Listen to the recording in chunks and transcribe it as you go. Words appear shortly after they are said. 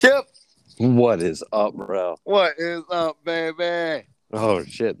Kip, What is up, bro? what is up, baby? Oh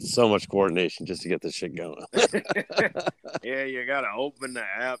shit, so much coordination just to get this shit going. Yeah, you gotta open the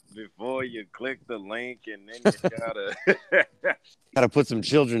app before you click the link, and then you gotta. Gotta put some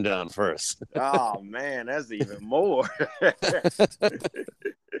children down first. Oh man, that's even more. I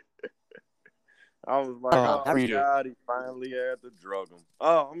was like, How oh are you? god, he finally had to drug him.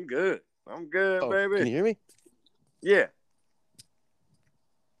 Oh, I'm good. I'm good, Oh, can baby. you hear me? Yeah.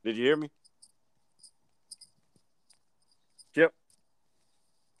 Did you hear me? Kip,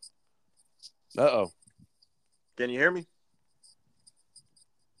 Uh-oh. can you hear me?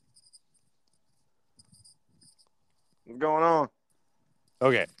 What's going on?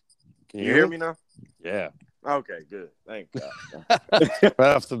 Okay. Can you You hear hear me? me now? Yeah. Okay, good. Thank God.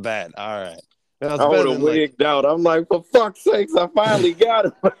 Right off the bat. All right. Now it's I would better have than like wigged out. I'm like, for fuck's sakes, I finally got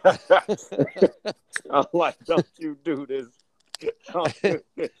him. I'm like, don't you do this. Don't do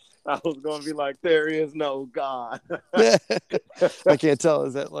this. I was going to be like, there is no God. I can't tell.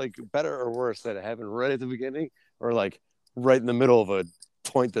 Is that like better or worse that it happened right at the beginning or like right in the middle of a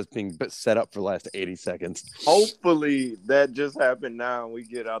point that's being set up for the last 80 seconds? Hopefully that just happened now and we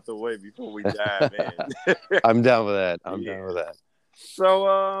get out the way before we dive in. I'm down with that. I'm Yeah. down with that. So,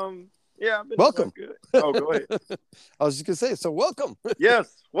 yeah, I've been doing Welcome. good. Oh, go ahead. I was just gonna say, so welcome.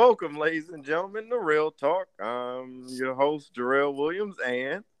 Yes, welcome, ladies and gentlemen, to Real Talk. I'm your host, Jarrell Williams,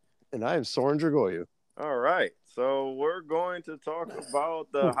 and And I am Soren Dragoyu. all right. So we're going to talk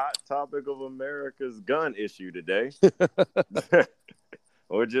about the hot topic of America's gun issue today.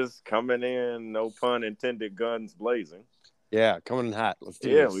 We're just coming in, no pun intended, guns blazing. Yeah, coming in hot. Let's do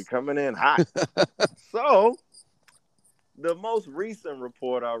Yeah, we're this. coming in hot. So the most recent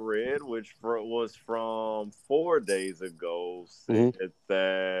report I read, which was from 4 days ago, said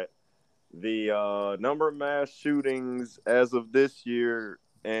that the number of mass shootings as of this year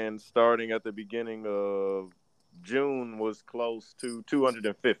and starting at the beginning of June was close to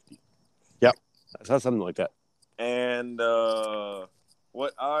 250. Yep, I saw something like that. And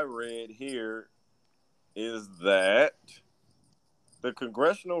what I read here is that the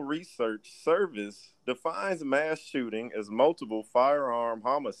Congressional Research Service defines mass shooting as multiple firearm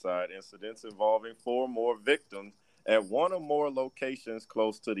homicide incidents involving four or more victims at one or more locations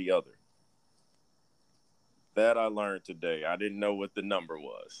close to the other. That I learned today. I didn't know what the number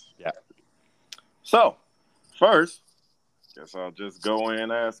was. Yeah. So, first, guess I'll just go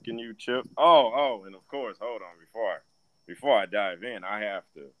in asking you, Chip. And of course, hold on before I dive in, I have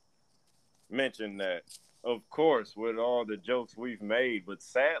to mention that, of course, with all the jokes we've made, but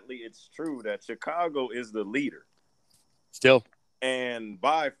sadly, it's true that Chicago is the leader. Still. And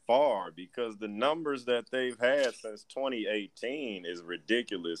by far, because the numbers that they've had since 2018 is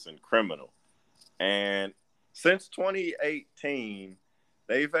ridiculous and criminal. And since 2018,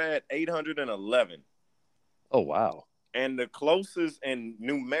 they've had 811. Oh, wow. And the closest and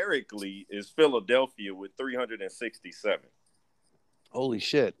numerically is Philadelphia with 367. Holy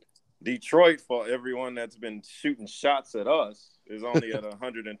shit. Detroit, for everyone that's been shooting shots at us, is only at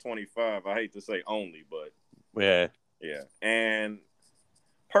 125. I hate to say only, but Yeah. yeah. And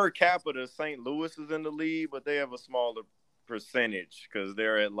per capita, St. Louis is in the lead, but they have a smaller percentage because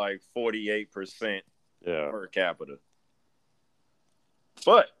they're at like 48% per capita.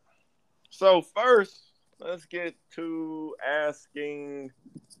 But so first, let's get to asking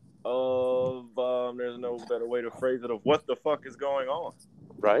of there's no better way to phrase it, of what the fuck is going on.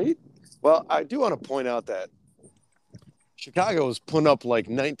 Right? Well, I do want to point out that Chicago is putting up like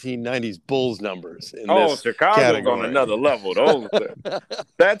 1990s Bulls numbers in this Chicago's category. on another level.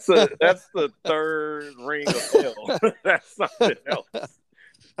 That's the third ring of hell. That's something else.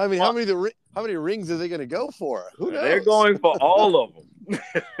 I mean, how many rings are they going to go for? Who knows? They're going for all of them.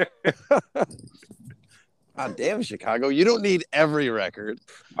 God damn, Chicago. You don't need every record.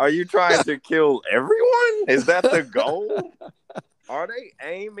 Are you trying to kill everyone? Is that the goal? Are they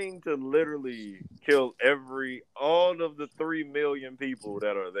aiming to literally kill all of the 3 million people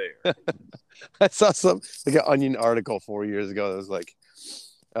that are there? I saw like an Onion article 4 years ago that was like,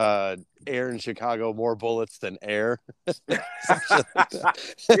 air in Chicago, more bullets than air. Yeah,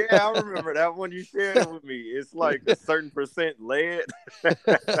 I remember that one. You shared it with me. It's like a certain percent lead.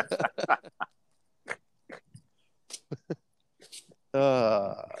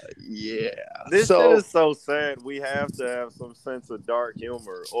 Yeah. This shit is so sad. We have to have some sense of dark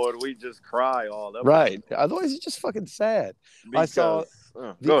humor, or we just cry all episode. Right. Otherwise, it's just fucking sad. I saw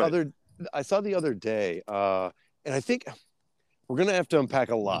the other day, and I think we're gonna have to unpack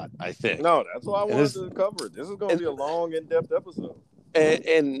a lot. I think. No, that's why I wanted to cover it. This is gonna be a long, in-depth episode.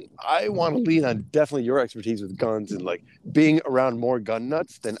 And I want to lean on definitely your expertise with guns and like being around more gun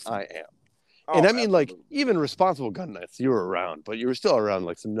nuts than I am. And Oh, I mean, like, absolutely. even responsible gun nuts, you were around, but you were still around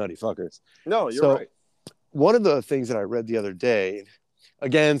like some nutty fuckers. No, you're So, right. one of the things that I read the other day,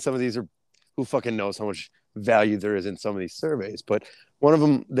 again, some of these are who fucking knows how much value there is in some of these surveys, but one of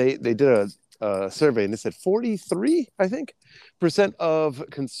them, they did a survey and they said 43, I think, percent of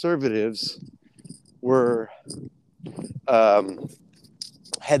conservatives were um,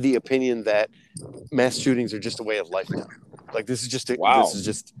 had the opinion that mass shootings are just a way of life now. Like this Wow. is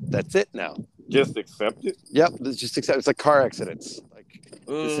just that's it now. Just accept it. Yep, it's just it's like car accidents. Like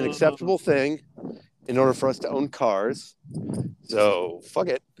it's an acceptable thing in order for us to own cars. So fuck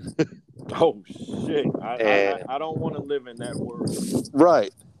it. Oh shit! And I don't want to live in that world.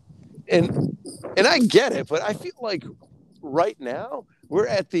 right. And I get it, but I feel like right now we're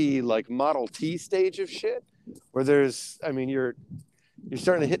at the like Model T stage of shit where there's I mean you're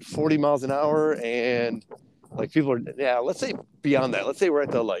starting to hit 40 miles an hour and like people are let's say beyond that. Let's say we're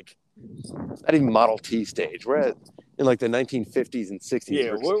at the like not even Model T stage. We're at in like the 1950s and 60s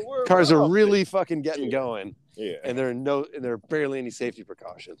Yeah, where cars we're are up really there. fucking getting going Yeah, and there are barely any safety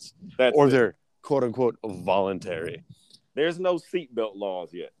precautions that's or it. they're quote unquote voluntary. There's no seatbelt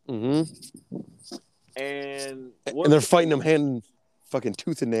laws yet, Mm-hmm. and And they're fighting them hand fucking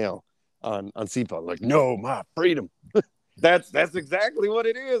tooth and nail on seatbelt. Like, no, my freedom. that's exactly what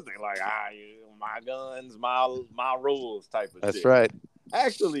it is. They're like, my guns, my rules, type of That's shit. right.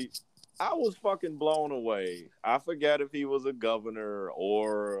 Actually, I was fucking blown away. I forget if he was a governor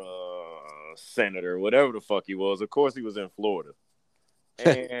or a senator, whatever the fuck he was. Of course, he was in Florida,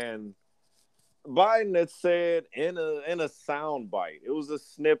 and Biden had said in a sound bite, it was a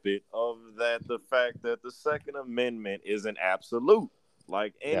snippet of that the fact that the Second Amendment is an absolute,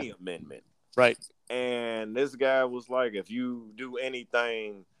 like any amendment. Right. And this guy was like, if you do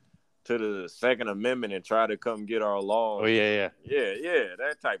anything to the Second Amendment and try to come get our laws, yeah,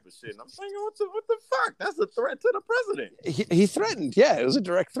 that type of shit. And I'm thinking, what the fuck? That's a threat to the president. He threatened. Yeah, it was a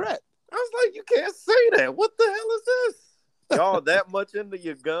direct threat. I was like, you can't say that. What the hell is this? Y'all that much into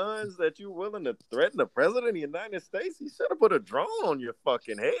your guns that you're willing to threaten the president of the United States? He should have put a drone on your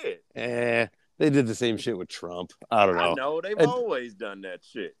fucking head. They did the same shit with Trump. I don't know. I know they've always done that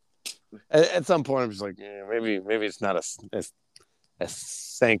shit. At some point, I'm just like, maybe it's not a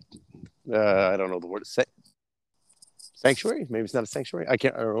I don't know the word. Sanctuary? Maybe it's not a sanctuary. I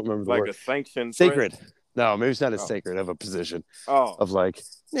don't remember the like word. A sanctioned sacred. Threat? No, maybe it's not as sacred of a position. Oh, of like,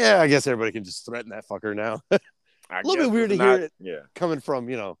 I guess everybody can just threaten that fucker now. A little bit weird to hear it coming from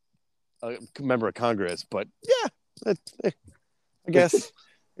a member of Congress, but I guess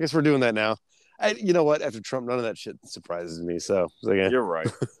we're doing that now. You know what? After Trump, none of that shit surprises me. So you're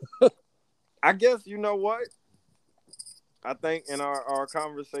right. I guess you know what? I think in our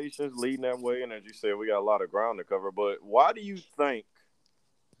conversations leading that way, and as you said, we got a lot of ground to cover. But why do you think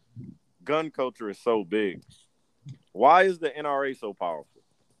gun culture is so big? Why is the NRA so powerful?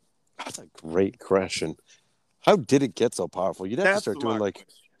 That's a great question. How did it get so powerful? You'd have to start doing like.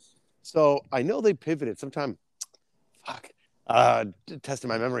 Question. So I know they pivoted sometime. Testing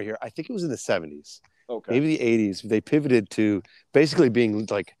my memory here. I think it was in the 70s. Okay. Maybe the 80s. They pivoted to basically being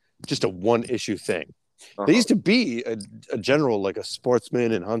like just a one issue thing. Uh-huh. They used to be a general, like a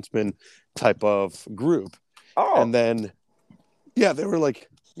sportsman and huntsman type of group. Oh. And then, they were like,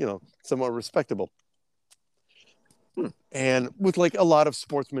 somewhat respectable. And with like a lot of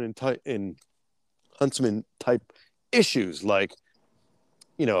sportsmen and huntsman type issues, like,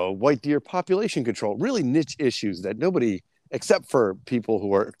 white deer population control, really niche issues that nobody, except for people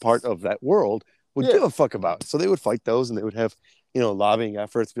who are part of that world, would give a fuck about. So they would fight those and they would have, lobbying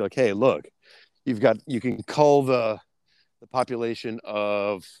efforts, be like, hey, look, you can cull the population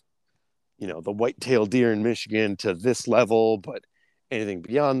of, the white-tailed deer in Michigan to this level, but anything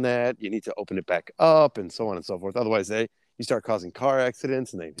beyond that, you need to open it back up and so on and so forth. Otherwise, you start causing car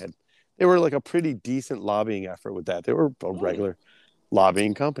accidents, and they were like a pretty decent lobbying effort with that. They were a regular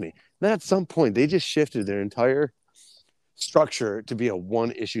lobbying company. Then at some point, they just shifted their entire structure to be a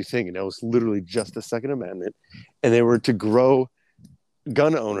one-issue thing, and that was literally just the Second Amendment, and they were to grow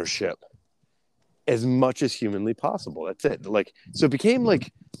gun ownership as much as humanly possible. That's it. Like, so it became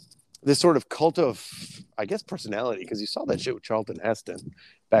like this sort of cult of, I guess, personality, because you saw that shit with Charlton Heston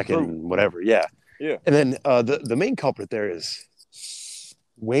back in whatever. Yeah. And then the main culprit there is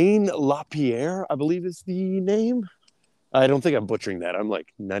Wayne LaPierre, I believe is the name. I don't think I'm butchering that. I'm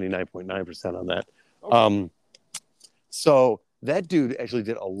like 99.9% on that. Okay. So that dude actually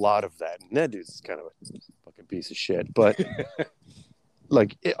did a lot of that. And that dude's kind of a fucking piece of shit. But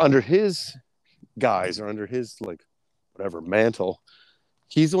like under his guise or under his like whatever mantle,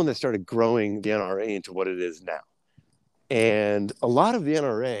 he's the one that started growing the NRA into what it is now. And a lot of the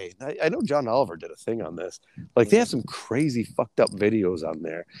NRA, I know John Oliver did a thing on this. Like, they have some crazy fucked up videos on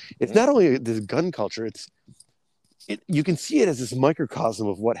there. It's not only this gun culture, you can see it as this microcosm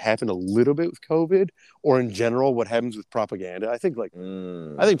of what happened a little bit with COVID, or in general what happens with propaganda. I think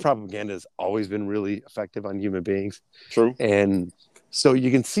propaganda has always been really effective on human beings. True. And so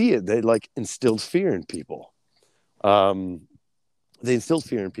you can see it. They like instilled fear in people. They instilled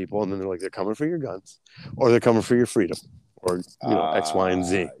fear in people, and then they're like, they're coming for your guns, or they're coming for your freedom, or X, Y, and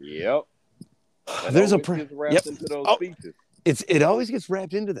Z. Yep. There's gets wrapped into those speeches. It always gets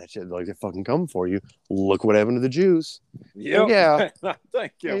wrapped into that shit. Like, they're fucking coming for you. Look what happened to the Jews. Yep. Yeah.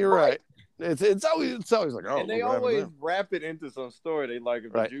 Thank you. Yeah, you're right. It's always like, oh. And they always wrap it into some story. They like,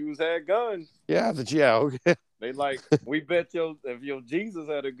 if the Jews had guns. Yeah, okay. They like, we bet if your Jesus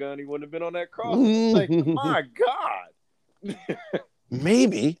had a gun, he wouldn't have been on that cross. Like, my God.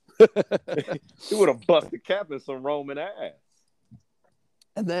 Maybe. He would have busted cap in some Roman ass.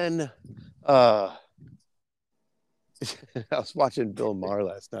 And then I was watching Bill Maher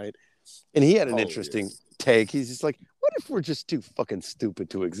last night, and he had an interesting take. He's just like, what if we're just too fucking stupid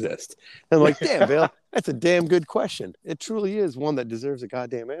to exist? And I'm like, damn, Bill, that's a damn good question. It truly is one that deserves a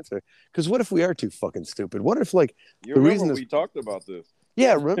goddamn answer. Because what if we are too fucking stupid? What if, like, the reason we talked about this?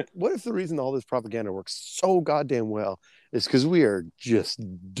 Yeah, what if the reason all this propaganda works so goddamn well is because we are just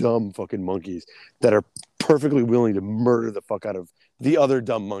dumb fucking monkeys that are perfectly willing to murder the fuck out of the other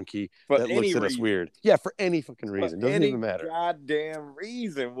dumb monkey that looks at us weird. Yeah, for any fucking reason. Doesn't even matter. Goddamn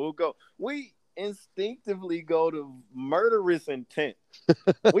reason. We instinctively go to murderous intent.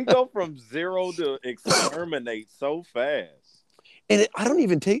 We go from zero to exterminate so fast. And I don't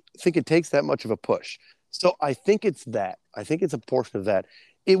even think it takes that much of a push. So I think it's that. I think it's a portion of that.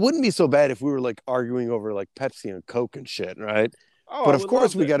 It wouldn't be so bad if we were like arguing over like Pepsi and Coke and shit, right? Oh, but of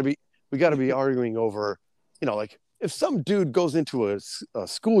course we got to be arguing over, like, if some dude goes into a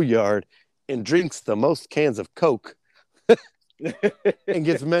schoolyard and drinks the most cans of Coke and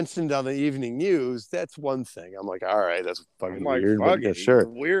gets mentioned on the evening news, that's one thing. I'm like, all right, that's fucking weird. But yeah, sure,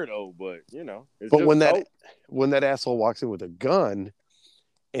 weirdo, but But when that asshole walks in with a gun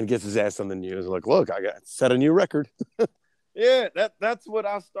and gets his ass on the news, like, look, I got set a new record. Yeah, that's what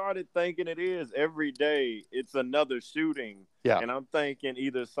I started thinking it is. Every day it's another shooting. Yeah. And I'm thinking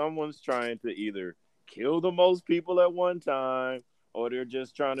either someone's trying to either kill the most people at one time, or they're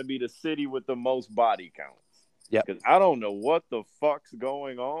just trying to be the city with the most body counts. Yeah. Because I don't know what the fuck's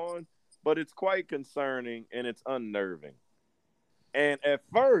going on, but it's quite concerning and it's unnerving. And at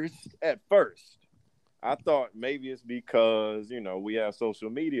first, I thought maybe it's because, we have social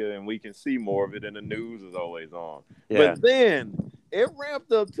media and we can see more of it and the news is always on. Yeah. But then it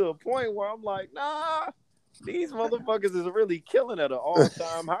ramped up to a point where I'm like, nah, these motherfuckers is really killing at an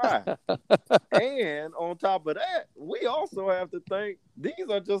all-time high. And on top of that, we also have to think these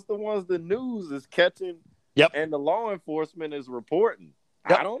are just the ones the news is catching. Yep. And the law enforcement is reporting.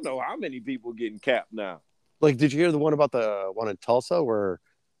 Yep. I don't know how many people getting capped now. Like, did you hear the one about the one in Tulsa where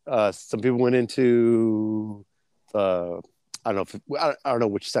some people went into I don't know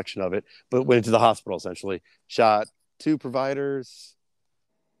which section of it, but went into the hospital, essentially shot 2 providers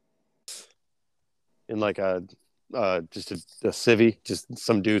in like just a civvy, just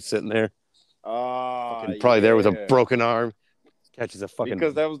some dude sitting there, probably there with a broken arm, catches a fucking,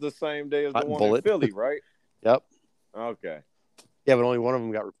 because that was the same day as the one bullet in Philly, right? Yep. Okay. Yeah, but only one of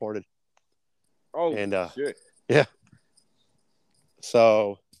them got reported. Oh, and shit. Yeah.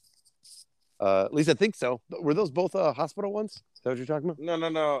 So at least I think so. Were those both hospital ones? Is that what you're talking about?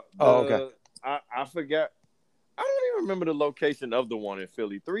 No. Okay. I forgot. I don't even remember the location of the one in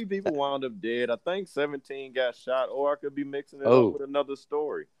Philly. 3 people wound up dead. I think 17 got shot, or I could be mixing it up with another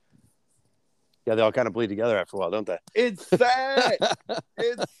story. Yeah, they all kind of bleed together after a while, don't they? It's sad.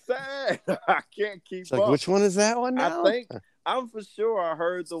 It's sad. I can't keep up. Which one is that one now? I'm for sure I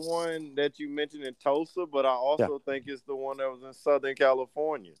heard the one that you mentioned in Tulsa, but I also think it's the one that was in Southern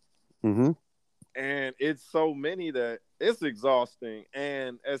California. Mm-hmm. And it's so many that it's exhausting.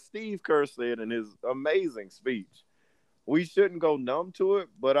 And as Steve Kerr said in his amazing speech, we shouldn't go numb to it,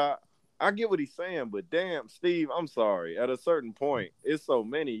 but I get what he's saying. But damn, Steve, I'm sorry. At a certain point, it's so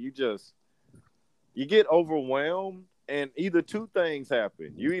many. You get overwhelmed, and either 2 things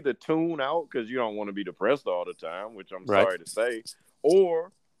happen. You either tune out because you don't want to be depressed all the time, which I'm sorry to say,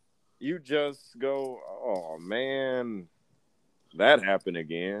 or you just go, oh, man, that happened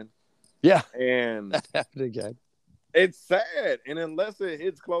again. Yeah, and that happened again. It's sad, and unless it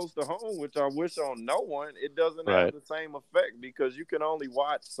hits close to home, which I wish on no one, it doesn't have the same effect, because you can only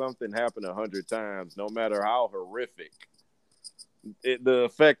watch something happen 100 times, no matter how horrific. the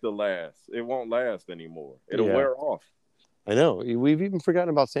effect will last. It won't last anymore. It'll Yeah. wear off. I know. We've even forgotten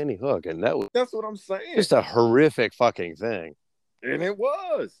about Sandy Hook, and that was That's what I'm saying. just a horrific fucking thing. And it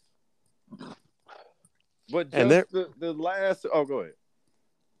was. But just And the last. Oh, go ahead.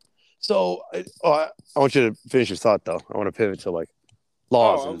 So, I want you to finish your thought, though. I want to pivot to like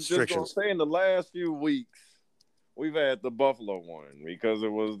laws and restrictions. Just gonna say in the last few weeks, we've had the Buffalo one because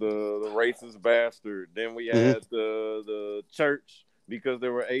it was the racist bastard. Then we had the church because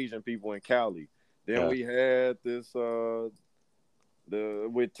there were Asian people in Cali. Then we had this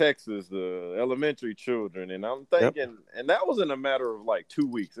with Texas, the elementary children, and I'm thinking, and that was in a matter of like 2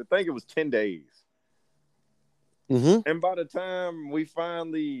 weeks. I think it was 10 days. And by the time we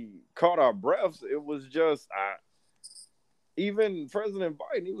finally caught our breaths, it was just even President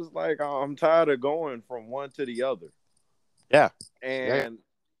Biden, he was like, I'm tired of going from one to the other. Yeah. And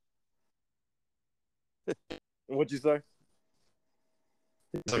what'd you say?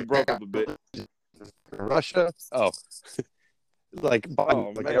 You broke up a bit. Russia? Oh. Like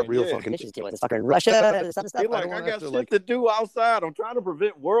Biden, like, I got real fucking issues with fucking Russia. Stuff. Like, I got shit to do outside. I'm trying to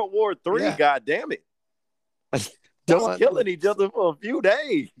prevent World War III. Yeah. God damn it. Just killing each other for a few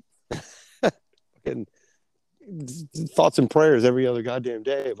days. Fucking thoughts and prayers every other goddamn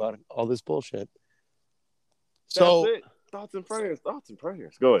day about all this bullshit. So that's it. Thoughts and prayers.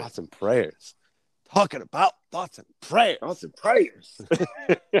 Go ahead. Thoughts and prayers. Talking about thoughts and prayers. Thoughts and prayers.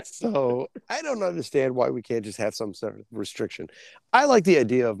 So I don't understand why we can't just have some sort of restriction. I like the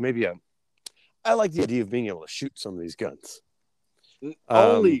idea of being able to shoot some of these guns.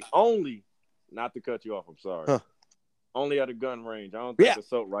 Only, not to cut you off, I'm sorry. Only at a gun range. I don't think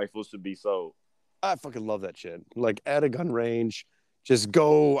assault rifles should be sold. I fucking love that shit. Like at a gun range, just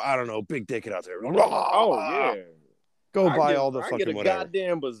go, I don't know, big dick it out there. Oh, yeah. Go buy all the fucking whatever. I get a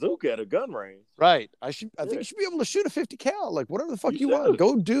goddamn bazooka at a gun range. Right. I think you should be able to shoot a 50 cal, like whatever the fuck you want.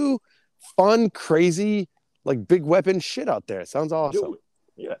 Go do fun, crazy, like big weapon shit out there. It sounds awesome. Do it.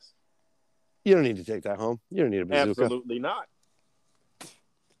 Yes. You don't need to take that home. You don't need a bazooka. Absolutely not.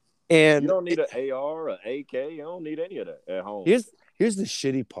 And you don't need an AR, an AK. You don't need any of that at home. Here's the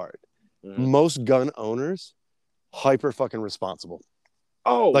shitty part. Most gun owners, hyper fucking responsible.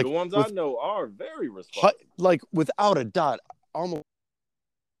 Oh, like, the ones I know are very responsible. Like, without a dot, almost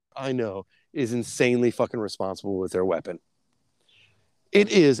I know is insanely fucking responsible with their weapon. It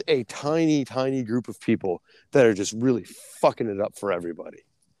is a tiny, tiny group of people that are just really fucking it up for everybody.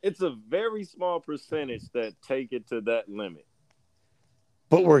 It's a very small percentage that take it to that limit.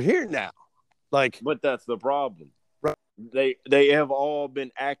 But we're here now. But that's the problem. Right. They have all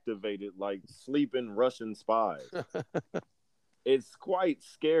been activated like sleeping Russian spies. It's quite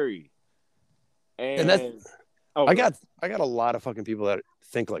scary. And that's I got a lot of fucking people that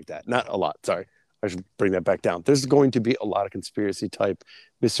think like that. Not a lot, sorry. I should bring that back down. There's going to be a lot of conspiracy type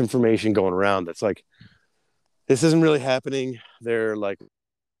misinformation going around that's like, this isn't really happening. They're like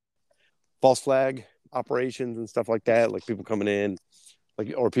false flag operations and stuff like that, like people coming in,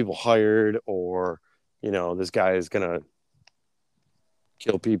 like, or people hired, or, you know, this guy is gonna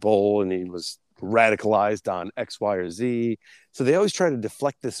kill people and he was radicalized on X, Y, or Z. So they always try to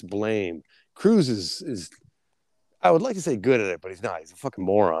deflect this blame. Cruz is I would like to say good at it, but he's not. He's a fucking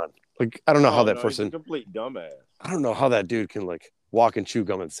moron. Like, I don't know how that person. He's a complete dumbass. I don't know how that dude can like walk and chew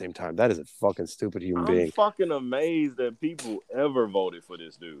gum at the same time. That is a fucking stupid human being. I'm fucking amazed that people ever voted for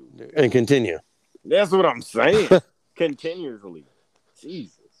this dude. And continue. That's what I'm saying. Continuously.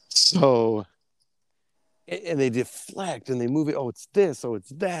 Jesus. So, and they deflect and they move it. Oh, it's this. Oh, it's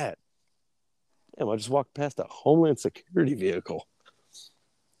that. Damn, I just walked past a Homeland Security vehicle.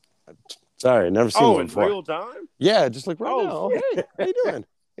 Sorry, never seen one before. Oh, in real time? Yeah, just like right now. Shit. Hey, how you doing?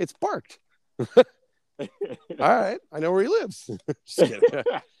 It's parked. All right, I know where he lives. Just kidding.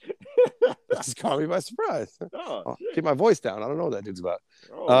 Just caught me by surprise. I'll keep my voice down. I don't know what that dude's about.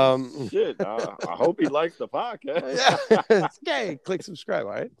 Shit. I hope he likes the podcast. Yeah. Okay, click subscribe.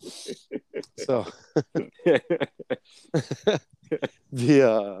 All right. So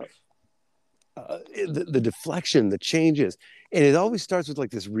the deflection, the changes, and it always starts with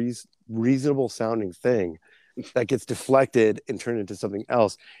like this reasonable sounding thing that gets deflected and turned into something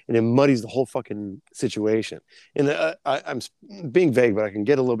else, and it muddies the whole fucking situation. And I'm being vague, but I can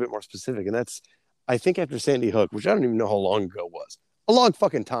get a little bit more specific. And that's, I think after Sandy Hook, which I don't even know how long ago it was, a long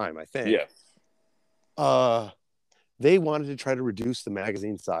fucking time, I think. Yeah. They wanted to try to reduce the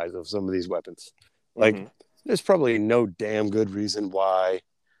magazine size of some of these weapons. Like, there's probably no damn good reason why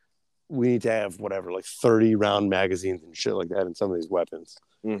we need to have whatever, like 30 round magazines and shit like that in some of these weapons.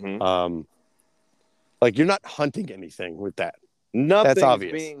 Like, you're not hunting anything with that.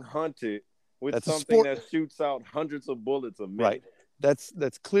 Nothing's being hunted with That's a something sport. that shoots out hundreds of bullets a minute. Right.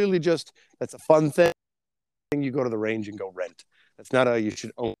 That's clearly just that's a fun thing. You go to the range and go rent. That's not a you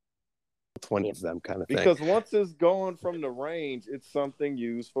should own 20 of them kind of thing. Because once it's going from the range, it's something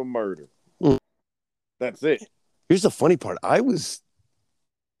used for murder. That's it. Here's the funny part. I was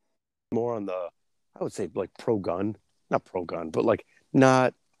more on the, I would say like pro-gun, not pro-gun, but like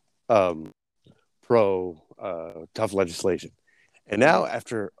not pro tough legislation. And now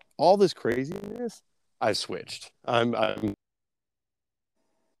after all this craziness, I've switched. I'm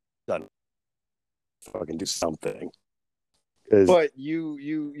done. Fucking do something. But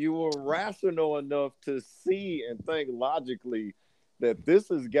you were rational enough to see and think logically that this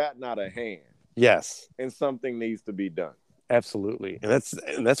has gotten out of hand. Yes, and something needs to be done. Absolutely, and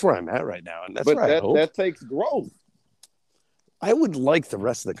that's where I'm at right now, and that's where I hope. That takes growth. I would like the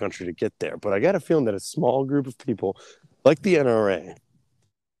rest of the country to get there, but I got a feeling that a small group of people, like the NRA,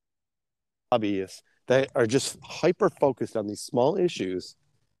 lobbyists that are just hyper focused on these small issues,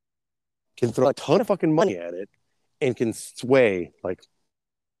 can throw a ton of fucking money at it, and can sway like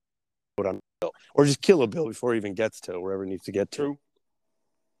what on bill, or just kill a bill before it even gets to wherever it needs to get to. True.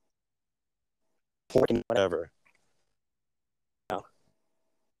 Whatever.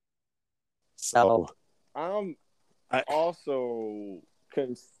 So I'm also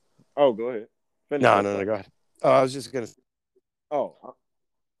oh, go ahead. No, go ahead. I was just gonna. Oh,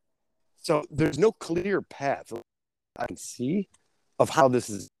 so there's no clear path I can see of how this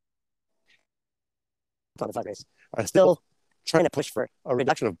is. Motherfuckers are still trying to push for a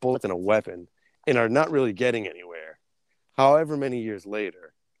reduction of bullets in a weapon and are not really getting anywhere. However many years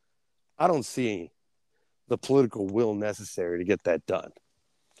later, I don't see the political will necessary to get that done.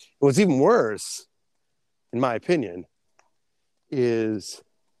 What's even worse, in my opinion, is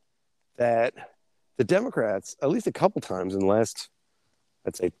that the Democrats, at least a couple times in the last,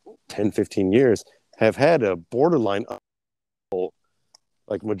 I'd say 10, 15 years, have had a borderline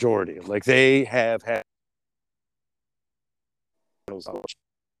like majority. Like they have had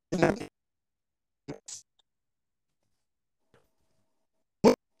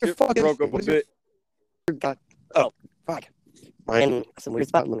broke up a bit. Oh, fuck.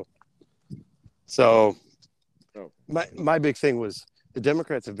 So, my big thing was the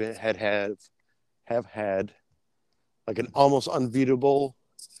Democrats have had like an almost unbeatable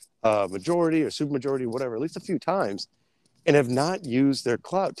majority or supermajority, whatever, at least a few times, and have not used their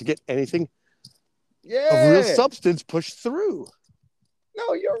clout to get anything of real substance pushed through.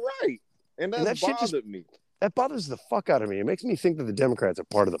 No, you're right, and that bothered me. That bothers the fuck out of me. It makes me think that the Democrats are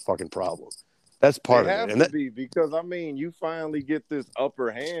part of the fucking problem. That's part of it. It has to be, because, I mean, you finally get this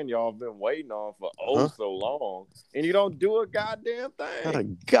upper hand y'all been waiting on for so long, and you don't do a goddamn thing. Not a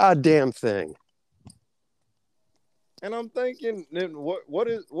goddamn thing. And I'm thinking, then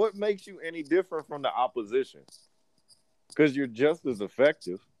what makes you any different from the opposition? Because you're just as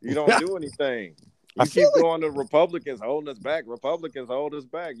effective. You don't do anything. You keep going to Republicans holding us back. Republicans hold us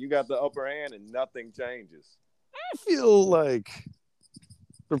back. You got the upper hand, and nothing changes. I feel like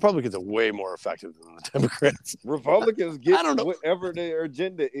Republicans are way more effective than the Democrats. Republicans get whatever their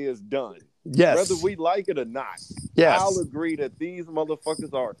agenda is done. Yes. Whether we like it or not. Yes. I'll agree that these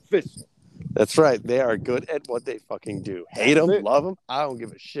motherfuckers are efficient. That's right. They are good at what they fucking do. Hate them, love them. I don't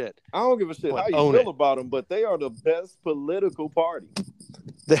give a shit. I don't give a shit how you feel about them, but they are the best political party.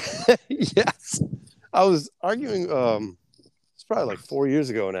 Yes. I was arguing, it's probably like 4 years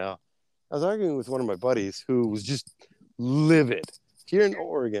ago now. I was arguing with one of my buddies who was just livid. Here in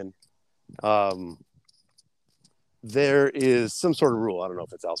Oregon, there is some sort of rule. I don't know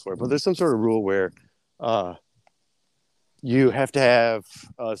if it's elsewhere, but there's some sort of rule where you have to have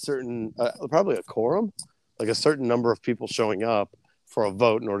a certain, probably a quorum, like a certain number of people showing up for a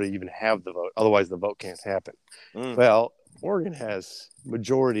vote in order to even have the vote. Otherwise, the vote can't happen. Well, Oregon has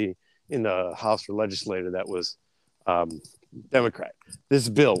majority in the House or legislature that was Democrat. This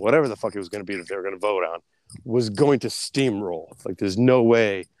bill, whatever the fuck it was going to be that they were going to vote on, was going to steamroll. Like there's no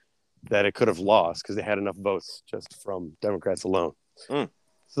way that it could have lost because they had enough votes just from Democrats alone. So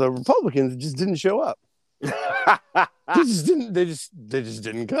the Republicans just didn't show up. They just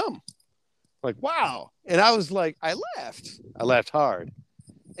didn't come. Like, wow. And I was like, I laughed hard.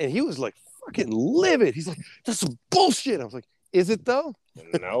 And he was like fucking livid. He's like, that's some bullshit. I was like, is it though?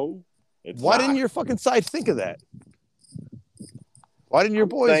 No. Why didn't your fucking side think of that? Why didn't your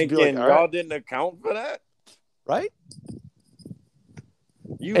boys be like, y'all didn't account for that? Right?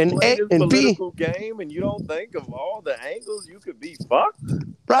 You play this political game and you don't think of all the angles you could be fucked?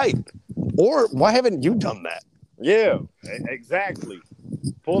 Right. Or why haven't you done that? Yeah, exactly.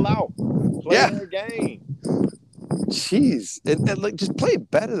 Pull out. Play their game. Jeez, and like just play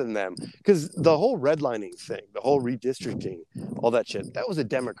it better than them, because the whole redlining thing, the whole redistricting, all that shit, that was a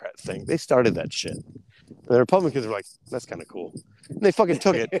Democrat thing. They started that shit. The Republicans were like, that's kind of cool. And they fucking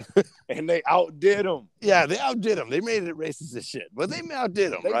took it. And they outdid them. Yeah, they outdid them. They made it racist as shit, but they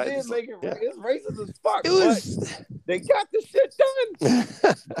outdid them, They right? did It's make like, it it's racist as fuck. it was. They got the shit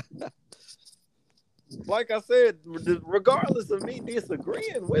done. Like I said, regardless of me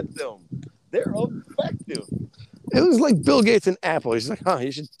disagreeing with them, they're effective. It was like Bill Gates and Apple. He's like,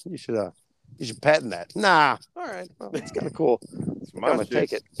 you should patent that. Nah. All right. Well, it's kind of cool. I'm gonna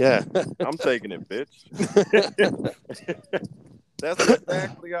take it. Yeah. I'm taking it, bitch. That's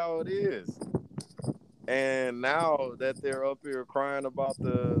exactly how it is. And now that they're up here crying about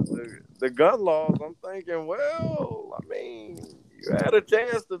the gun laws, I'm thinking, well, I mean, you had a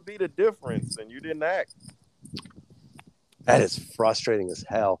chance to be the difference and you didn't act. That is frustrating as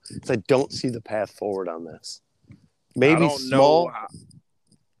hell. Because I don't see the path forward on this. Maybe small.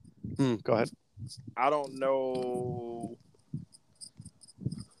 Go ahead. I don't know.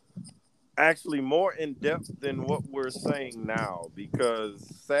 Actually, more in depth than what we're saying now, because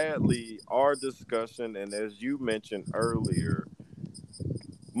sadly, our discussion, and as you mentioned earlier,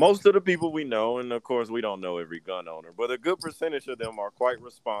 most of the people we know, and of course, we don't know every gun owner, but a good percentage of them are quite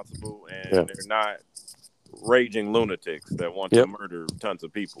responsible and they're not raging lunatics that want to murder tons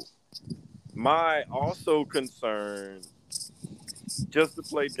of people. My also concern, just to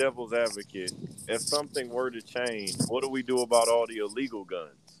play devil's advocate, if something were to change, what do we do about all the illegal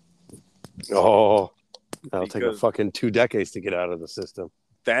guns? Oh, that'll take a fucking 2 decades to get out of the system.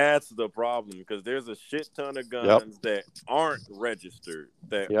 That's the problem, because there's a shit ton of guns that aren't registered,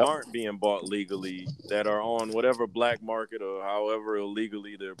 that aren't being bought legally, that are on whatever black market or however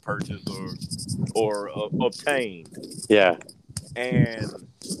illegally they're purchased or obtained. Yeah. And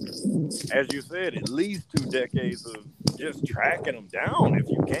as you said, at least 2 decades of just tracking them down if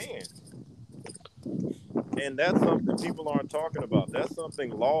you can. And that's something people aren't talking about. That's something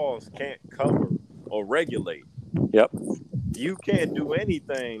laws can't cover or regulate. Yep. You can't do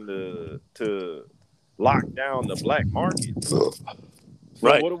anything to lock down the black market. So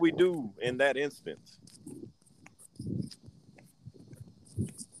what do we do in that instance?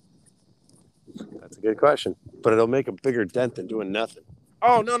 That's a good question. But it'll make a bigger dent than doing nothing.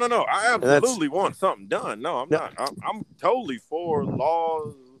 Oh, no. I absolutely want something done. No, I'm not. I'm totally for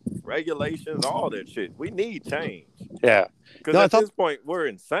laws, regulations, all that shit. We need change. Yeah. Because at this point, we're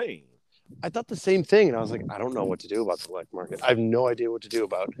insane. I thought the same thing, and I was like, I don't know what to do about the black market. I have no idea what to do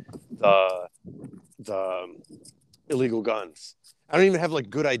about the illegal guns. I don't even have like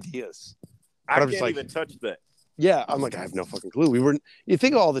good ideas. I can't even touch that. Yeah, I'm like, I have no fucking clue. You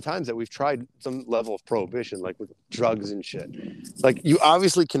think of all the times that we've tried some level of prohibition, like with drugs and shit. Like, you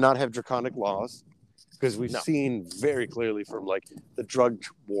obviously cannot have draconic laws, because we've seen very clearly from like the drug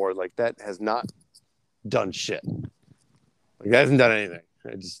war, like that has not done shit. Like, that hasn't done anything.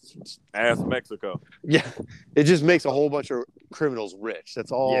 Ask Mexico. Yeah, it just makes a whole bunch of criminals rich.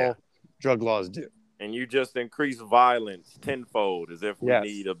 That's all drug laws do. And you just increase violence tenfold, as if we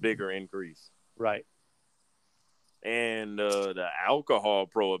need a bigger increase. Right. And the alcohol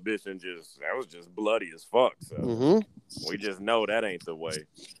prohibition that was just bloody as fuck. So we just know that ain't the way.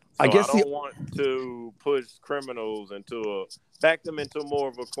 So I don't want to push criminals back them into more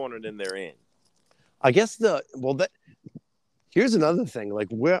of a corner than they're in. I guess here's another thing. Like,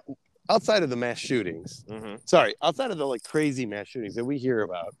 outside of the mass shootings, outside of the like crazy mass shootings that we hear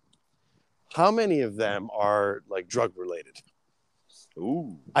about, how many of them are like drug related?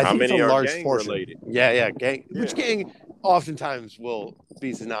 Ooh, I think many it's a are large gang portion. related? Yeah, gang. Yeah. Which gang oftentimes will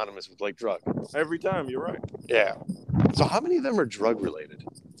be synonymous with like drug. Every time, you're right. Yeah. So how many of them are drug related?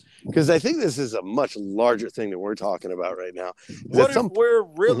 Because I think this is a much larger thing that we're talking about right now. What if we're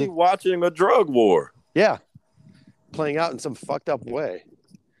really watching a drug war? Yeah. Playing out in some fucked up way.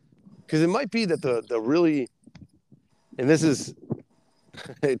 Because it might be that the really, and this is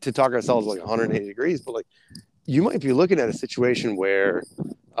to talk ourselves like 180 degrees, but like, you might be looking at a situation where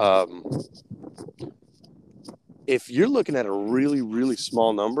if you're looking at a really, really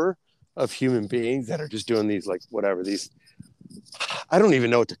small number of human beings that are just doing these, like, whatever, these, I don't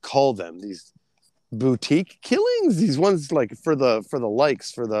even know what to call them, these boutique killings, these ones like for the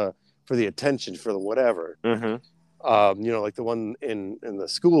likes, for the attention, for the whatever. Like the one in the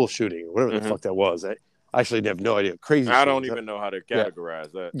school shooting, or whatever the fuck that was. I actually have no idea. Crazy. I don't even know how to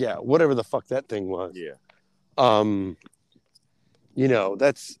categorize that. Yeah, whatever the fuck that thing was. Yeah.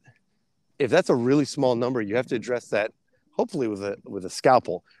 If that's a really small number, you have to address that hopefully with a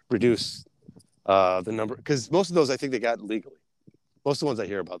scalpel, reduce the number, because most of those I think they got legally. Most of the ones I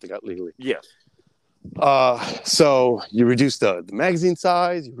hear about, they got legally. Yes. So you reduce the magazine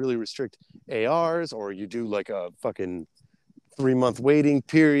size, you really restrict ARs, or you do like a fucking 3-month waiting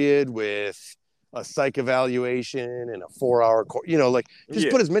period with a psych evaluation and a 4-hour course. Like just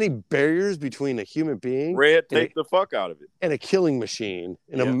Yeah. put as many barriers between a human being Red tape the fuck out of it. and a killing machine,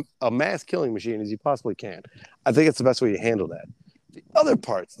 and Yeah. a mass killing machine as you possibly can. I think it's the best way to handle that. The other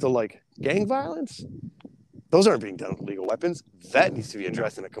parts, the like gang violence, those aren't being done with legal weapons. That needs to be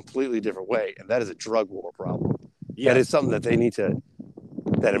addressed in a completely different way, and that is a drug war problem. Yeah. That is something that they need to,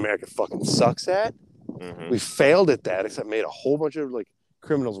 that America fucking sucks at. Mhm. We failed at that, except made a whole bunch of like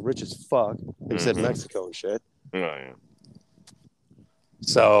criminals rich as fuck, like you said, Mhm. Mexico and shit. Oh, yeah.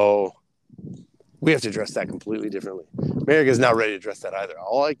 So we have to address that completely differently. America's not ready to address that either.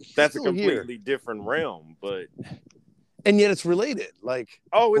 That's a completely different realm, but and yet it's related. Like,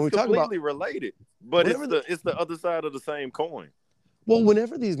 it's we talk completely related, but whenever it's the other side of the same coin. well,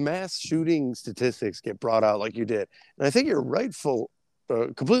 whenever these mass shooting statistics get brought out, like you did, and I think you're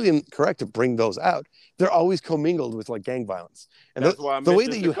completely correct to bring those out. They're always commingled with like gang violence, and That's why I the way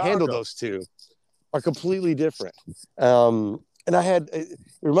that mentioned you handle Chicago. those two are completely different. And it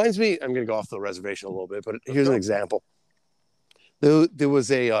reminds me. I'm going to go off the reservation a little bit, but here's an example. There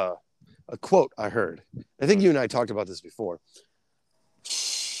was a quote I heard. I think you and I talked about this before.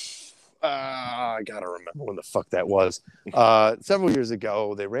 I gotta remember when the fuck that was. Several years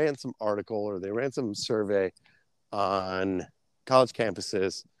ago, they ran some article or they ran some survey on college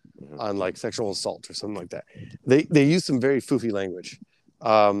campuses on like sexual assault or something like that. They used some very foofy language,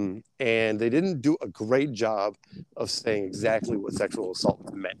 and they didn't do a great job of saying exactly what sexual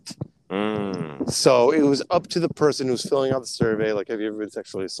assault meant. So it was up to the person who's filling out the survey, like, have you ever been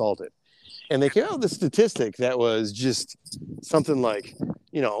sexually assaulted? And they came out with a statistic that was just something like,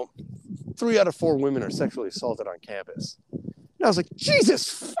 3 out of 4 women are sexually assaulted on campus. And I was like, Jesus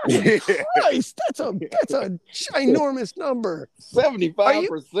fucking Christ, that's a ginormous number.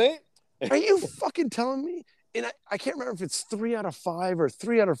 75%? Are you fucking telling me? And I can't remember if it's 3 out of 5 or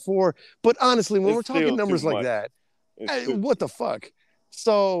 3 out of 4. But honestly, when we're talking numbers like that, what the fuck?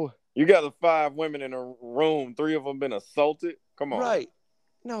 So you got the 5 women in a room, 3 of them been assaulted. Come on, right?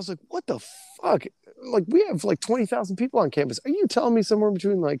 And I was like, what the fuck? Like, we have like 20,000 people on campus. Are you telling me somewhere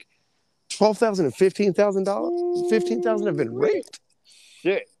between like 12,000 and $15,000? 15,000 have been raped.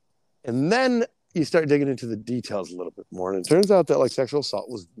 Shit. And then you start digging into the details a little bit more, and it turns out that like sexual assault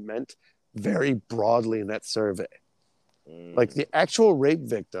was meant very broadly in that survey. Like the actual rape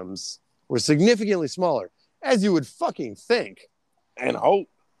victims were significantly smaller, as you would fucking think, and hope.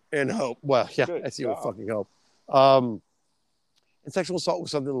 Well, yeah, as you would fucking hope. And sexual assault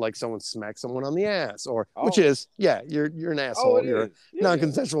was something like someone smacked someone on the ass, which is, you're an asshole. You're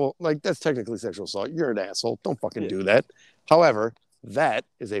non-consensual. Like, that's technically sexual assault. You're an asshole. Don't fucking do that. However, that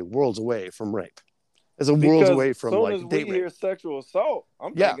is a world's away from rape. It's a world's away from like date rape. As soon as we hear sexual assault,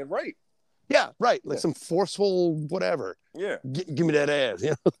 I'm thinking rape. Yeah, right. Like some forceful whatever. Yeah. Give me that ass.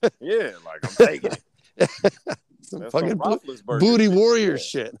 Yeah, like I'm taking it. Some fucking booty warrior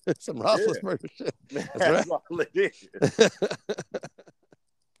shit. Some Roethlisberger shit. That's all it is.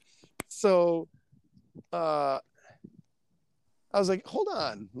 So, I was like, hold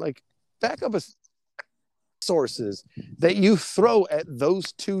on. Like, back up sources that you throw at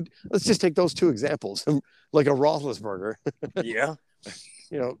those two. Let's just take those two examples. Like a Roethlisberger. Yeah.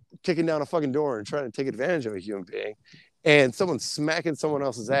 Kicking down a fucking door and trying to take advantage of a human being, and someone smacking someone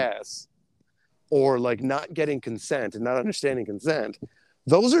else's ass, or like not getting consent and not understanding consent.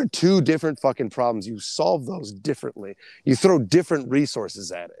 Those are two different fucking problems. You solve those differently. You throw different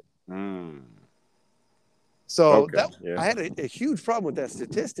resources at it. So I had a huge problem with that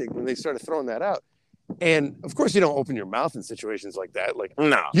statistic when they started throwing that out. And of course, you don't open your mouth in situations like that. Like,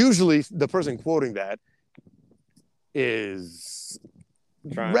 no. Usually the person quoting that is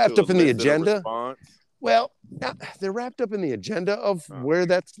wrapped up in the agenda. Well, they're wrapped up in the agenda of where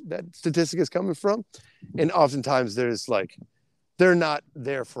that statistic is coming from. And oftentimes there's like, they're not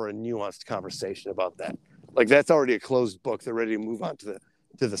there for a nuanced conversation about that. Like, that's already a closed book. They're ready to move on to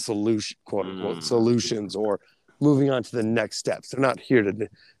the solution, quote unquote, solutions, or moving on to the next steps. They're not here to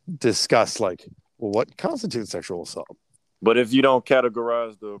discuss like, well, what constitutes sexual assault? But if you don't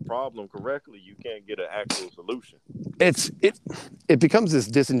categorize the problem correctly, you can't get an actual solution. It becomes this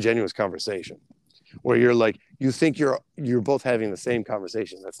disingenuous conversation where you're like, you think you're both having the same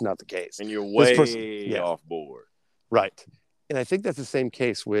conversation. That's not the case. And you're way off board. Right. And I think that's the same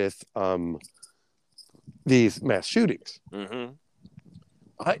case with these mass shootings. Mm-hmm.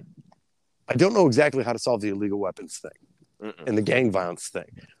 I don't know exactly how to solve the illegal weapons thing and the gang violence thing.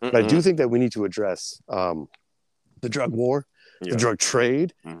 But I do think that we need to address the drug war, the drug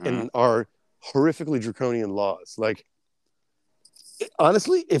trade, and our horrifically draconian laws. Like,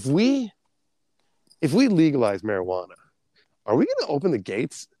 honestly, if we legalize marijuana, are we going to open the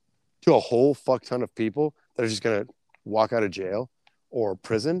gates to a whole fuck ton of people that are just going to walk out of jail or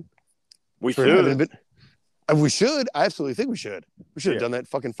prison? We should. We should. I absolutely think we should. We should have Yeah. done that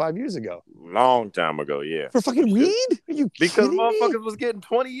fucking 5 years ago. Long time ago, yeah. For fucking weed? Are you Because kidding motherfuckers me? was getting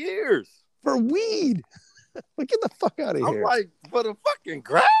 20 years. For weed? Like, get the fuck out of I'm here. like, for the fucking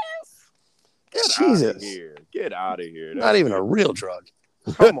grass? Get Jesus. out of here. Get out of here. Not even a real drug.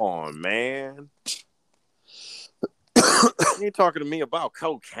 Come on, man. You ain't talking to me about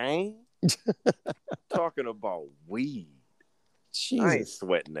cocaine. Talking about weed. Jesus. I ain't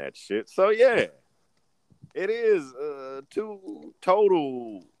sweating that shit. So, yeah. It is two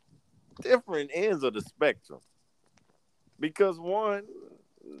total different ends of the spectrum. Because one,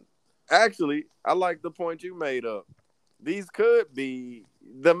 actually, I like the point you made up. These could be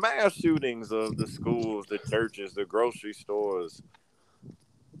the mass shootings of the schools, the churches, the grocery stores.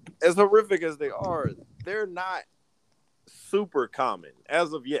 As horrific as they are, they're not super common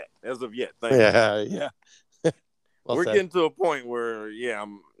as of yet. Thank you. Yeah. Well We're said. getting to a point where,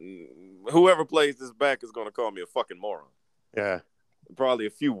 whoever plays this back is going to call me a fucking moron. Yeah. Probably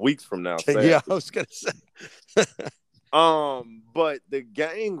a few weeks from now. Yeah, I was gonna say. But the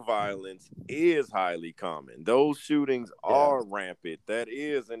gang violence is highly common. Those shootings are rampant. That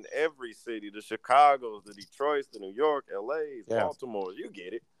is in every city. The Chicago's, the Detroit's, the New York, LA's, Baltimore's. You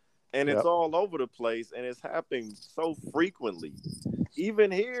get it. And it's all over the place, and it's happening so frequently.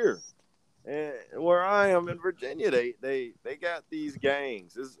 Even here, where I am in Virginia, they got these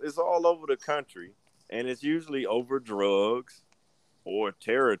gangs. It's all over the country, and it's usually over drugs or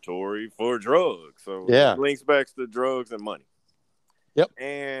territory for drugs. So it links back to drugs and money. Yep.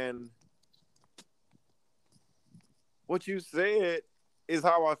 And what you said is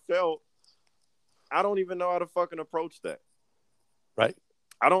how I felt. I don't even know how to fucking approach that. Right.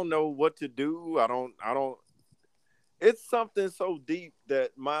 I don't know what to do. I don't. It's something so deep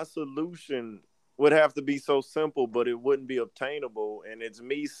that my solution would have to be so simple, but it wouldn't be obtainable. And it's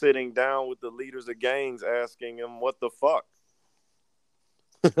me sitting down with the leaders of gangs asking them, what the fuck?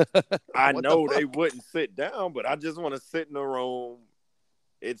 I know they wouldn't sit down, but I just want to sit in a room.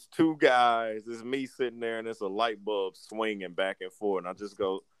 It's two guys. It's me sitting there, and it's a light bulb swinging back and forth. And I just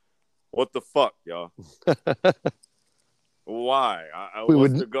go, what the fuck, y'all? Why?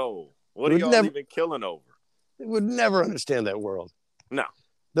 What's the goal? What are y'all even killing over? They would never understand that world. No.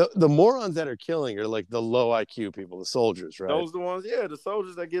 The morons that are killing are like the low IQ people, the soldiers, right? Those are the ones, the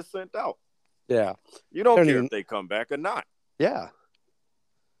soldiers that get sent out. Yeah. You don't care if they come back or not. Yeah.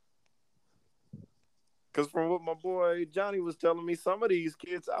 Because from what my boy Johnny was telling me, some of these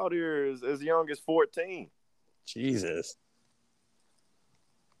kids out here is as young as 14. Jesus.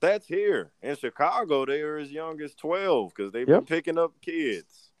 That's here. In Chicago, they are as young as 12 because they've been picking up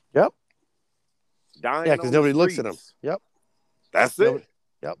kids. Yep. Dying because nobody looks at them. Yep. That's it.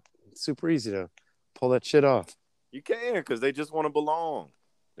 Yep. It's super easy to pull that shit off. You can, because they just want to belong.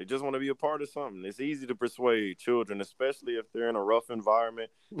 They just want to be a part of something. It's easy to persuade children, especially if they're in a rough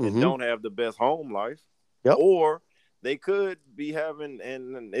environment and don't have the best home life. Yep. Or they could be having,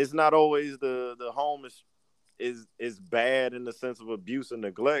 and it's not always the home is bad in the sense of abuse and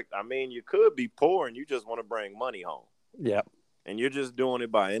neglect. I mean, you could be poor and you just want to bring money home. Yep. And you're just doing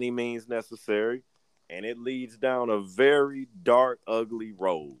it by any means necessary. And it leads down a very dark, ugly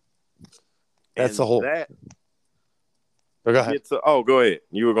road. That's the whole. That. Go ahead. Go ahead.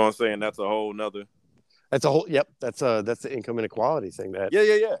 You were going to say, and that's a whole nother. That's a whole. Yep. That's the income inequality thing.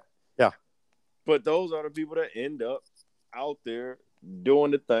 Yeah. But those are the people that end up out there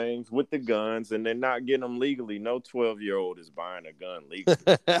doing the things with the guns, and they're not getting them legally. No 12-year-old is buying a gun legally.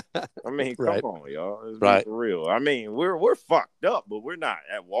 I mean, come on, y'all. Let's be for real. I mean, we're fucked up, but we're not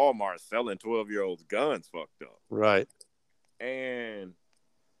at Walmart selling 12-year-olds guns fucked up. Right. And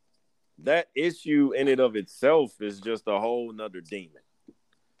that issue in and of itself is just a whole nother demon.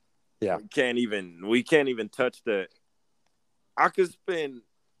 Yeah. We can't even touch that. I could spend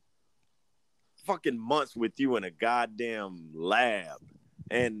fucking months with you in a goddamn lab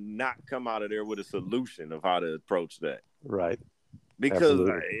and not come out of there with a solution of how to approach that. Right. Because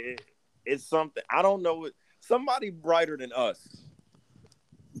it's something, I don't know, somebody brighter than us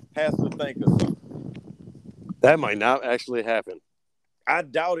has to think of something. That might not actually happen. I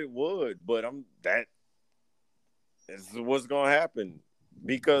doubt it would, but that is what's going to happen.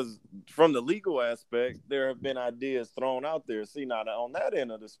 Because from the legal aspect, there have been ideas thrown out there. See, now on that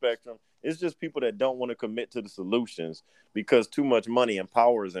end of the spectrum, it's just people that don't want to commit to the solutions because too much money and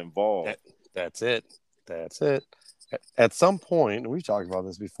power is involved. That's it. At some point, we've talked about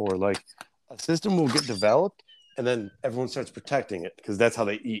this before, like a system will get developed, and then everyone starts protecting it because that's how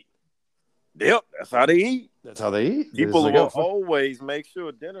they eat. Yep, that's how they eat. That's how they eat. People will always make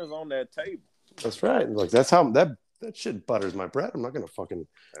sure dinner's on that table. That's right. Like that's how that shit butters my bread. I'm not gonna fucking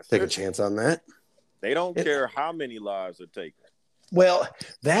take a chance on that. They don't care how many lives are taken. Well,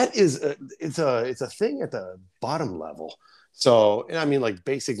 that is it's a thing at the bottom level. So, and I mean like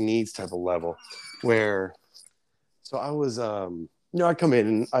basic needs type of level, where so I was I come in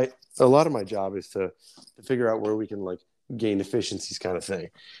and a lot of my job is to figure out where we can like gain efficiencies kind of thing,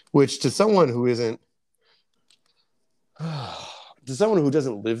 which to someone who isn't to someone who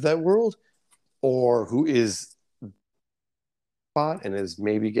doesn't live that world or who is spot and is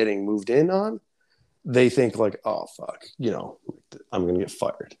maybe getting moved in on, they think like, oh fuck, I'm gonna get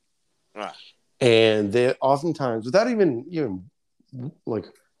fired. And they oftentimes, without even like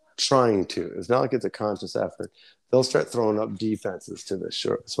trying to, it's not like it's a conscious effort, they'll start throwing up defenses to this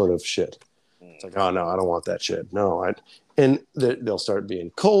sort of shit. It's like, oh no, I don't want that shit. No, and they'll start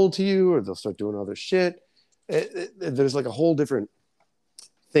being cold to you, or they'll start doing other shit. There's like a whole different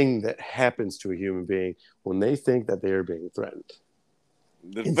thing that happens to a human being when they think that they are being threatened.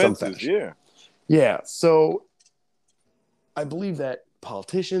 Defenses, yeah. Yeah, so I believe that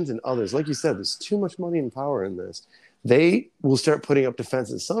politicians and others, like you said, there's too much money and power in this. They will start putting up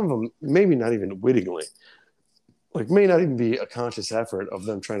defenses. Some of them, maybe not even wittingly, like may not even be a conscious effort of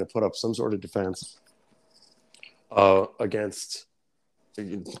them trying to put up some sort of defense against,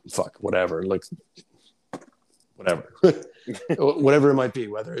 whatever it might be,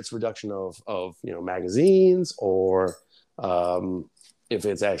 whether it's reduction of magazines or if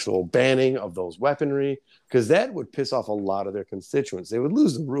it's actual banning of those weaponry, because that would piss off a lot of their constituents. They would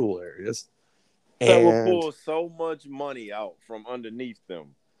lose the rural areas. That would pull so much money out from underneath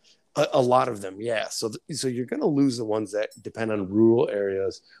them. A lot of them, yeah. So you're going to lose the ones that depend on rural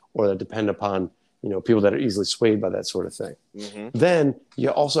areas or that depend upon people that are easily swayed by that sort of thing. Mm-hmm. Then you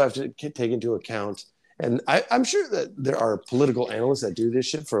also have to take into account, and I'm sure that there are political analysts that do this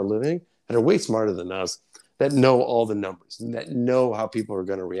shit for a living that are way smarter than us, that know all the numbers and that know how people are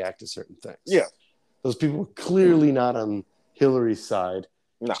going to react to certain things. Yeah. Those people were clearly not on Hillary's side.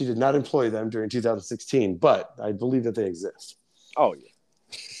 No. She did not employ them during 2016, but I believe that they exist. Oh, yeah.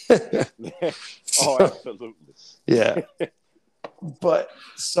 Oh, absolutely. Yeah. But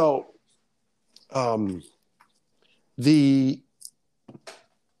so the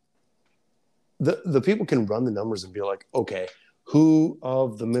people can run the numbers and be like, okay, who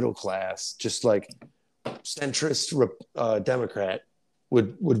of the middle class, just like centrist Democrat,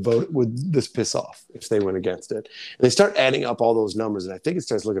 would this piss off if they went against it? And they start adding up all those numbers, and I think it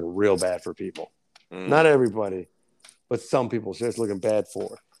starts looking real bad for people. Not everybody, but some people starts looking bad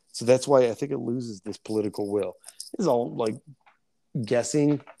for. So that's why I think it loses this political will. It's all like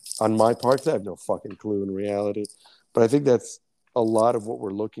guessing on my part. I have no fucking clue in reality, but I think that's a lot of what we're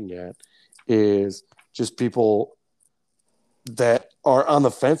looking at is just people that are on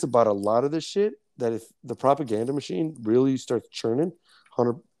the fence about a lot of this shit, that if the propaganda machine really starts churning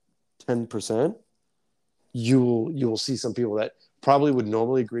 110%, you'll see some people that probably would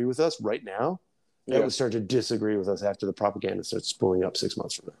normally agree with us right now that would start to disagree with us after the propaganda starts spooling up 6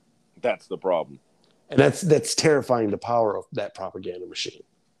 months from now. That's the problem. And that's terrifying, the power of that propaganda machine.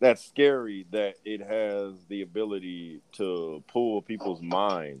 That's scary that it has the ability to pull people's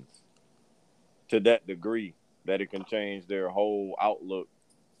minds to that degree that it can change their whole outlook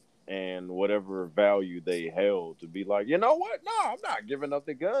and whatever value they held to be like, you know what? No, I'm not giving up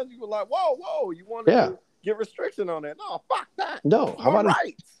the guns. You were like, whoa, you want to get restriction on that? No, fuck that. No, how about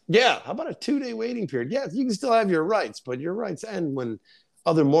rights? How about a 2-day waiting period? Yeah, you can still have your rights, but your rights end when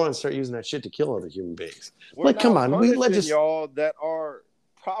other morons start using that shit to kill other human beings. We're come on, y'all that are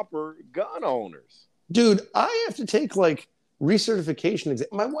proper gun owners. Dude, I have to take like recertification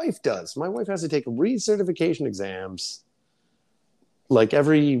exams. My wife does. My wife has to take recertification exams like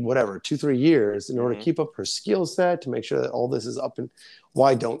every 2-3 years in order to keep up her skill set, to make sure that all this is up. And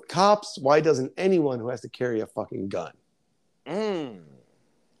why doesn't anyone who has to carry a fucking gun? And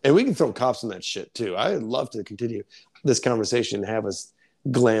we can throw cops in that shit too. I'd love to continue this conversation and have us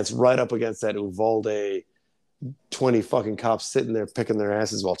glance right up against that Uvalde 20 fucking cops sitting there picking their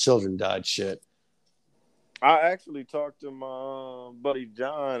asses while children died shit. I actually talked to my buddy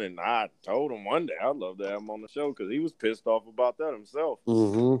John, and I told him one day I'd love to have him on the show because he was pissed off about that himself.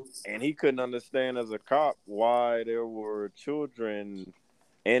 And he couldn't understand as a cop why there were children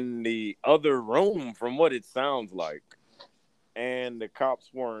in the other room, from what it sounds like, and the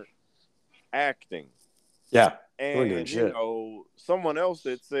cops weren't acting. Yeah. And, someone else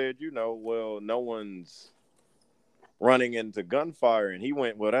had said, well, no one's running into gunfire. And he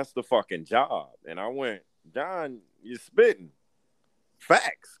went, well, that's the fucking job. And I went, John, you're spitting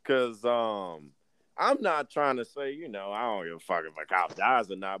facts. Because I'm not trying to say, I don't give a fuck if a cop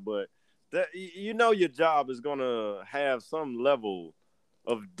dies or not. But your job is going to have some level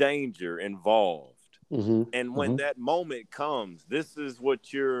of danger involved. Mm-hmm. And when that moment comes, this is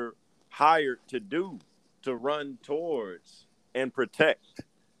what you're hired to do, to run towards and protect.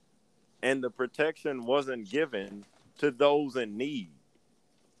 And the protection wasn't given to those in need.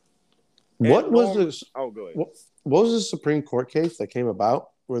 What was this? Oh, go ahead. What was the Supreme Court case that came about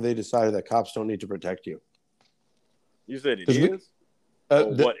where they decided that cops don't need to protect you? You said it is?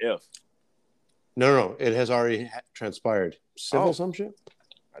 What if? No. It has already transpired. Civil some shit?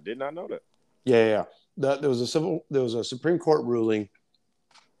 I did not know that. Yeah. There was a Supreme Court ruling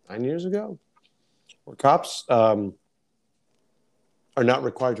 9 years ago where cops are not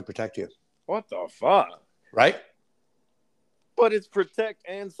required to protect you. What the fuck? Right? But it's protect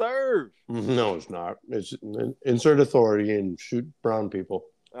and serve. No, it's not. It's insert authority and shoot brown people.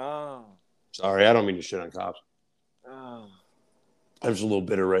 Oh. Sorry, I don't mean to shit on cops. Oh. I'm just a little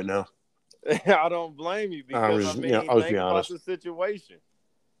bitter right now. I don't blame you because think about the situation.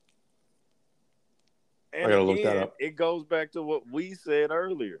 And I gotta look that up. It goes back to what we said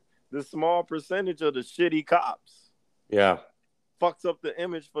earlier. The small percentage of the shitty cops. Yeah. Fucks up the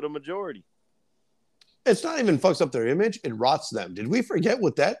image for the majority. It's not even fucks up their image. It rots them. Did we forget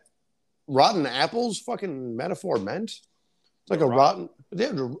what that rotten apples fucking metaphor meant? It's like rotten.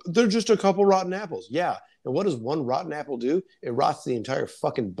 They're just a couple rotten apples. Yeah. And what does one rotten apple do? It rots the entire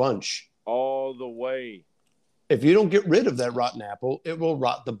fucking bunch. All the way. If you don't get rid of that rotten apple, it will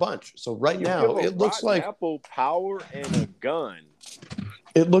rot the bunch. So right now, it looks like apple power and a gun.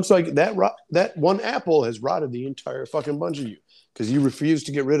 It looks like that one apple has rotted the entire fucking bunch of you because you refuse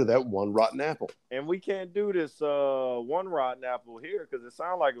to get rid of that one rotten apple. And we can't do this one rotten apple here because it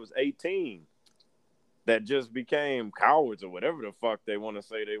sounded like it was 18 that just became cowards or whatever the fuck they want to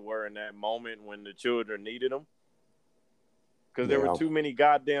say they were in that moment when the children needed them. Because there were too many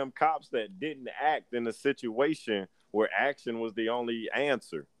goddamn cops that didn't act in a situation where action was the only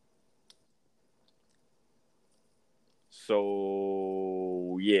answer.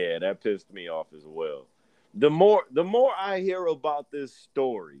 So, yeah, that pissed me off as well. The more I hear about this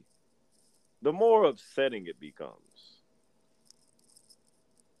story, the more upsetting it becomes.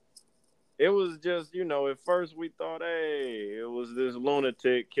 It was just, at first we thought, hey, it was this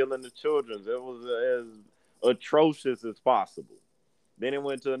lunatic killing the children. It was as atrocious as possible. Then it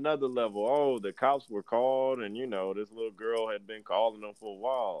went to another level. Oh, the cops were called, and this little girl had been calling them for a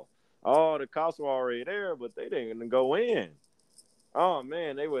while. Oh, the cops were already there, but they didn't go in. Oh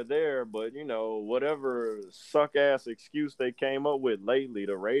man, they were there, but whatever suck ass excuse they came up with lately,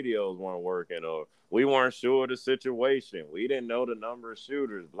 the radios weren't working, or we weren't sure of the situation. We didn't know the number of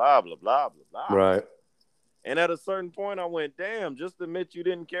shooters. Blah blah blah blah blah. Right. And at a certain point, I went, damn, just admit you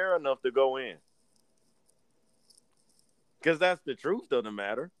didn't care enough to go in. Because that's the truth of the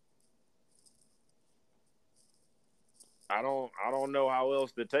matter. I don't know how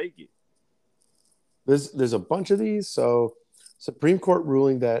else to take it. There's a bunch of these. So Supreme Court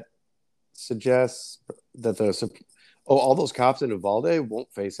ruling that suggests that all those cops in Uvalde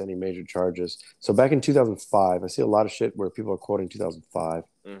won't face any major charges. So back in 2005, I see a lot of shit where people are quoting 2005.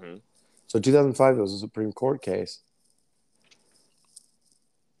 Mm-hmm. So 2005, there was a Supreme Court case.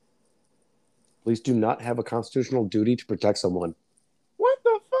 Police do not have a constitutional duty to protect someone. What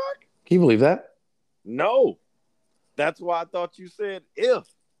the fuck? Can you believe that? No. That's why I thought you said if.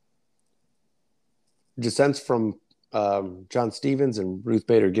 Dissents from John Stevens and Ruth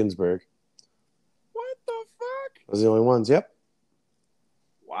Bader Ginsburg. What the fuck? Those are the only ones, yep.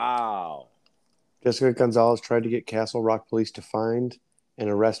 Wow. Jessica Gonzalez tried to get Castle Rock police to find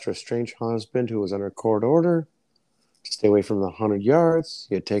and arrest her estranged husband who was under court order to stay away from the 100 yards.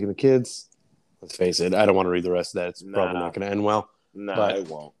 He had taken the kids. Let's face it, I don't want to read the rest of that. It's probably not going to end well. No, it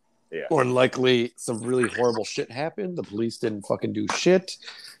won't. Yeah. More than likely, some really horrible shit happened. The police didn't fucking do shit.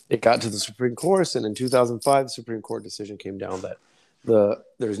 It got to the Supreme Court, and in 2005, the Supreme Court decision came down that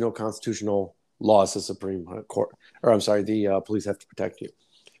there's no constitutional laws the Supreme Court, the police have to protect you.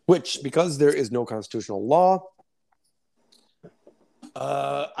 Which, because there is no constitutional law,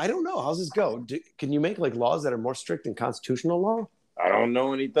 I don't know. How's this go? Can you make laws that are more strict than constitutional law? I don't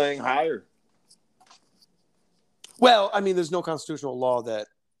know anything higher. Well, I mean, there's no constitutional law that.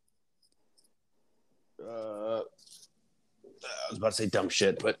 I was about to say dumb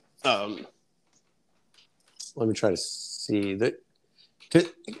shit, but let me try to see that.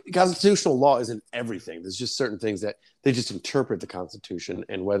 Constitutional law isn't everything. There's just certain things that they just interpret the Constitution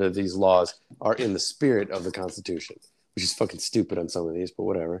and whether these laws are in the spirit of the Constitution, which is fucking stupid on some of these, but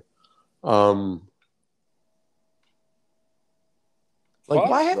whatever. Like,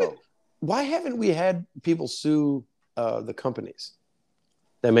 why haven't we had people sue the companies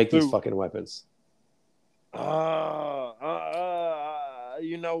that make these fucking weapons? You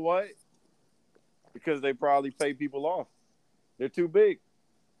know what? Because they probably pay people off. They're too big.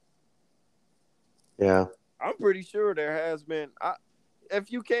 Yeah. I'm pretty sure there has been.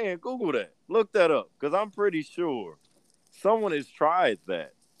 If you can, Google that. Look that up. Because I'm pretty sure someone has tried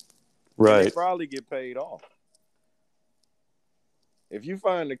that. Right. They probably get paid off. If you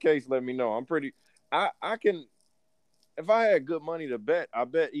find the case, let me know. I'm pretty. I can. If I had good money to bet, I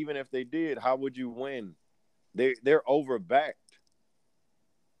bet even if they did, how would you win? They're overbacked.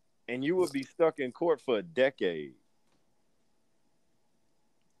 And you would be stuck in court for a decade.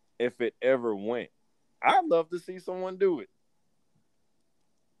 If it ever went. I'd love to see someone do it.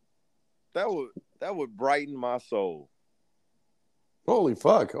 That would brighten my soul. Holy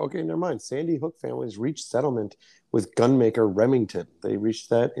fuck. Okay, never mind. Sandy Hook families reached settlement with gunmaker Remington. They reached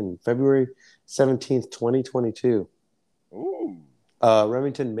that in February 17th, 2022. Ooh.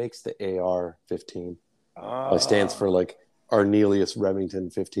 Remington makes the AR-15. Stands for like Arnelius Remington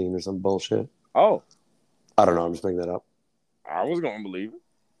 15 or some bullshit. Oh. I don't know. I'm just making that up. I was going to believe it.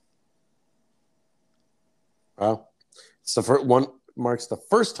 Wow. So one marks the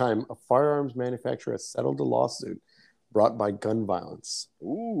first time a firearms manufacturer has settled a lawsuit brought by gun violence.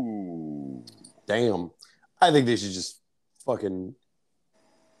 Ooh. Damn. I think they should just fucking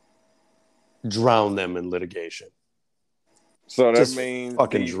drown them in litigation. So that just means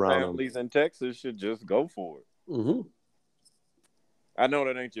fucking these families in Texas should just go for it. Mm-hmm. I know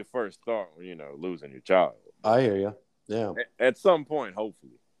that ain't your first thought, losing your child. I hear you. Yeah. At some point,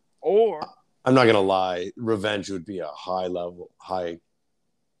 hopefully. Or... I'm not going to lie. Revenge would be a high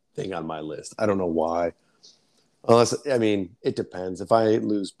thing on my list. I don't know why. It depends. If I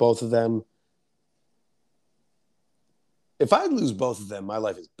lose both of them, my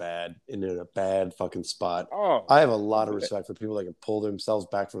life is bad and in a bad fucking spot. Oh, I have a lot of respect for people that can pull themselves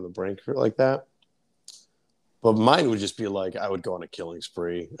back from the brink like that. But mine would just be like, I would go on a killing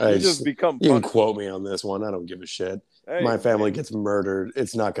spree. You can quote me on this one. I don't give a shit. Hey, my family gets murdered.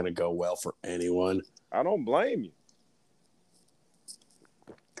 It's not going to go well for anyone. I don't blame you.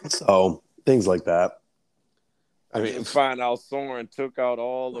 So, things like that. Find out Soren took out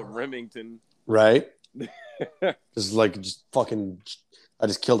all of Remington. Right? I just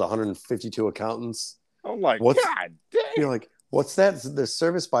killed 152 accountants. I'm like, God damn. You're like, what's that? The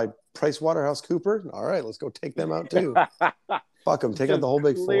service by PricewaterhouseCoopers? All right, let's go take them out too. Fuck them. Take out the whole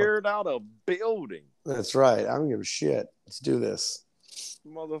big four. Cleared out a building. That's right. I don't give a shit. Let's do this.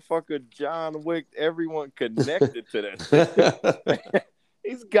 Motherfucker John Wick, everyone connected to that.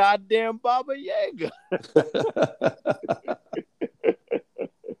 He's goddamn Baba Yaga.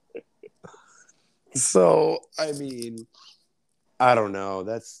 So, I don't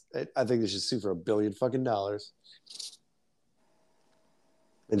know. I think they should sue for $1 billion fucking dollars.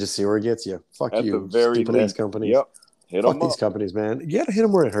 And just see where it gets you. Fuck you, stupid ass companies. Yep. Fuck these companies, man. You gotta hit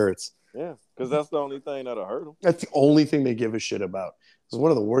them where it hurts. Yeah, because that's the only thing that'll hurt them. That's the only thing they give a shit about. It's one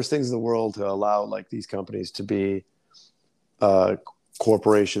of the worst things in the world to allow these companies to be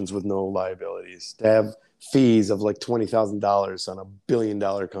corporations with no liabilities, to have fees of $20,000 on $1 billion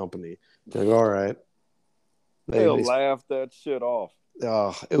company. They're like, all right. They'll laugh that shit off.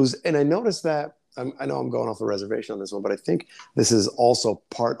 And I noticed that. I know I'm going off the reservation on this one, but I think this is also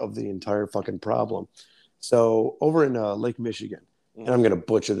part of the entire fucking problem. So over in Lake Michigan, and I'm going to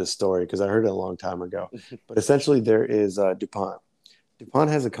butcher this story because I heard it a long time ago, but essentially there is DuPont.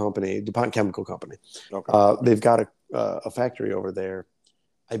 DuPont has a company, DuPont Chemical Company. Okay. They've got a factory over there,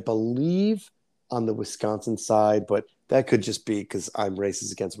 I believe on the Wisconsin side, but that could just be because I'm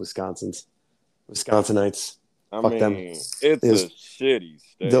racist against Wisconsinites. Fuck them. It's a shitty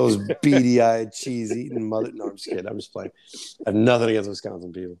state. Those beady-eyed, cheese-eating mother... No, I'm just kidding. I'm just playing. I have nothing against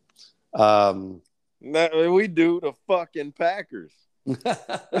Wisconsin people. We do the fucking Packers.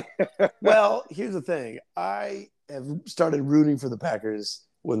 Well, here's the thing. I have started rooting for the Packers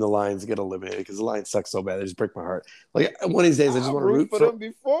when the Lions get eliminated because the Lions suck so bad. They just break my heart. One of these days, I just want to root for them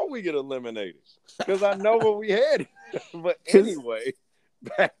before we get eliminated because I know where we headed. But anyway...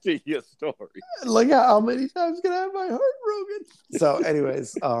 Back to your story. How many times can I have my heart broken? So,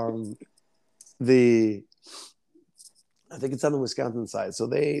 anyways, I think it's on the Wisconsin side. So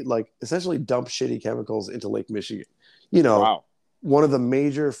they essentially dump shitty chemicals into Lake Michigan. Wow. one of the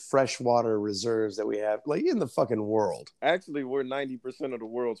major freshwater reserves that we have, like in the fucking world. Actually, we're 90% of the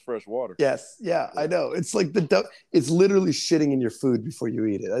world's fresh water. Yes, yeah, I know. It's like it's literally shitting in your food before you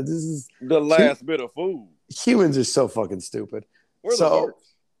eat it. This is the last bit of food. Humans are so fucking stupid. We're the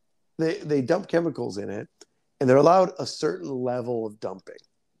worst. They dump chemicals in it, and they're allowed a certain level of dumping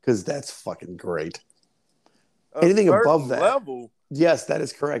because that's fucking great. Anything above that level. Yes, that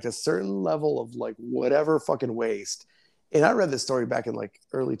is correct. A certain level of like whatever fucking waste. And I read this story back in like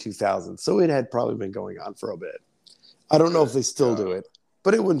early 2000s, so it had probably been going on for a bit. I don't know if they still do it,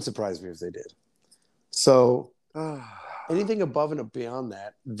 but it wouldn't surprise me if they did. So anything above and beyond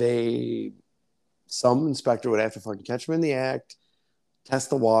that, some inspector would have to fucking catch them in the act, test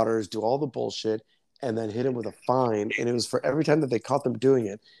the waters, do all the bullshit, and then hit him with a fine. And it was for every time that they caught them doing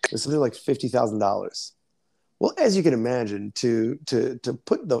it, it was something like $50,000. Well, as you can imagine, to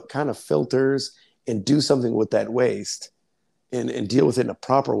put the kind of filters and do something with that waste and deal with it in a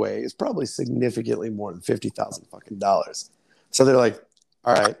proper way is probably significantly more than $50,000 fucking dollars. So they're like,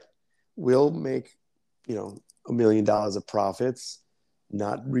 all right, we'll make, $1 million of profits,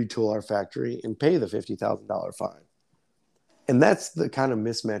 not retool our factory and pay the $50,000 fine. And that's the kind of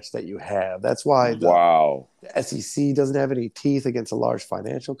mismatch that you have. That's why the SEC doesn't have any teeth against the large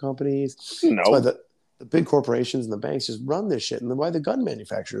financial companies. No. That's why the big corporations and the banks just run this shit, and then why the gun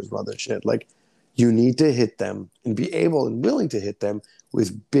manufacturers run this shit. Like, you need to hit them and be able and willing to hit them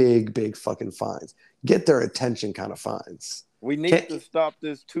with big, big fucking fines. Get their attention kind of fines. We need to stop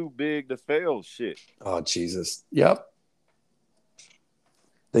this too big to fail shit. Oh, Jesus. Yep.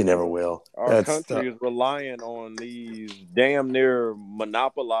 They never will. Our country is relying on these damn near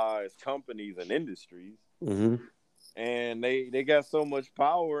monopolized companies and industries. Mm-hmm. And they got so much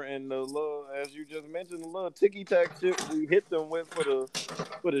power, and the little, as you just mentioned, the little ticky tack shit we hit them with for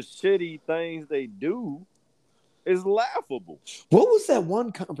the shitty things they do is laughable. What was that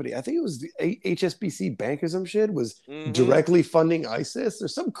one company? I think it was the HSBC Bank or some shit was directly funding ISIS or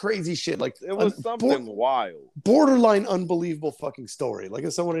some crazy shit. Like it was something wild, borderline unbelievable fucking story. Like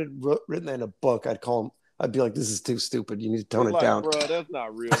if someone had written that in a book, I'd call them. I'd be like, "This is too stupid. You need to tone it down, bro. That's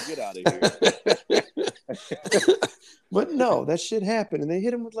not real. Get out of here." But no, that shit happened, and they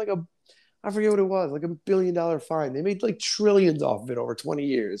hit him with like I forget what it was, like $1 billion fine. They made like trillions off of it over 20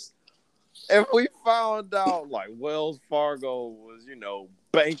 years. If we found out like Wells Fargo was,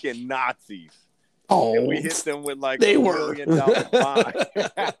 banking Nazis, and we hit them with like $1 million fine.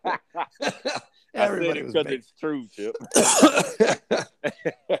 Everybody because it's true, Chip.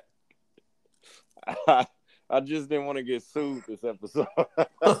 I just didn't want to get sued this episode.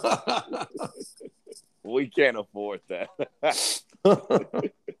 We can't afford that.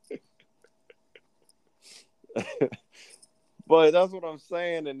 But that's what I'm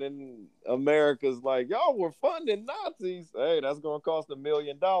saying. And then America's like, y'all were funding Nazis. Hey, that's going to cost $1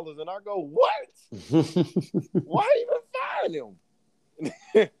 million. And I go, what? Why even find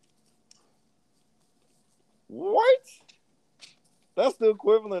him? What? That's the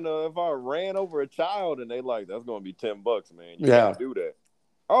equivalent of if I ran over a child and they like, that's going to be $10, man. You can't do that.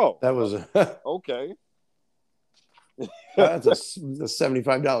 Oh. That was okay. That's a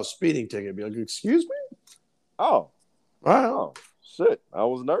 $75 speeding ticket. Be like, excuse me? Oh. Wow. Oh, shit. I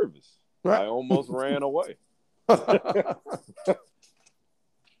was nervous. Right. I almost ran away. I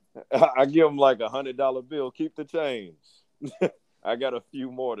give them like $100 bill. Keep the change. I got a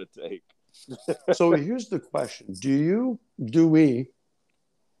few more to take. So here's the question. Do we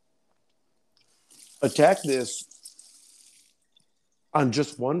attack this on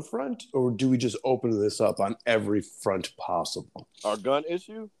just one front, or do we just open this up on every front possible? Our gun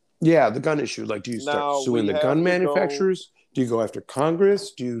issue? Yeah, the gun issue. Like, do you start suing the gun manufacturers? Do you go after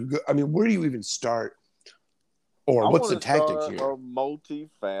Congress? Where do you even start? Or what's the tactic here? A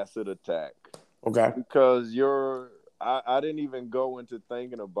multifaceted attack. Okay. Because I didn't even go into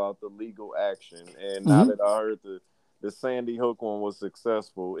thinking about the legal action. And now that I heard the Sandy Hook one was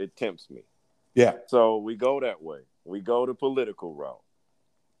successful, it tempts me. Yeah. So we go that way. We go the political route.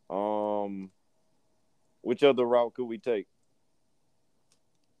 Which other route could we take?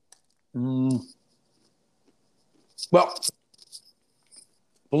 Well,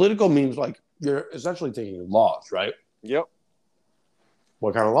 political means like you're essentially taking laws, right? Yep.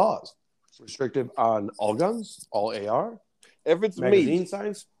 What kind of laws? Restrictive on all guns, all AR? If it's magazine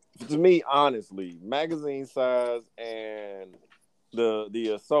size? If it's me, honestly, magazine size and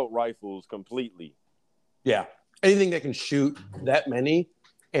the assault rifles completely. Yeah. Anything that can shoot that many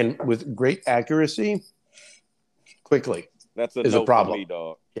and with great accuracy quickly. That's is a problem. For me,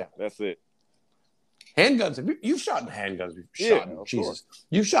 dog. Yeah. That's it. Handguns. You've shot handguns before. Jesus.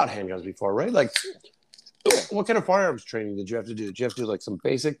 You've shot handguns before, right? Like, Yeah. What kind of firearms training did you have to do? Did you have to do like some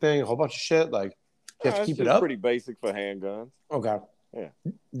basic thing, a whole bunch of shit? Like, you have to It's keep it just up? pretty basic for handguns. Okay. Yeah.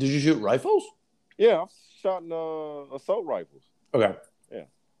 Did you shoot rifles? Yeah, I've shot in assault rifles. Okay. Yeah.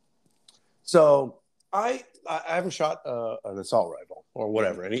 So I haven't shot an assault rifle or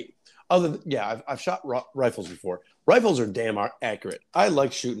whatever. Any other I've shot rifles before. Rifles are damn accurate. I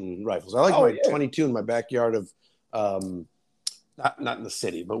like shooting rifles. I like my 22 in my backyard of not in the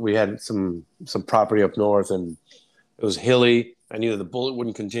city, but we had some property up north and it was hilly. I knew that the bullet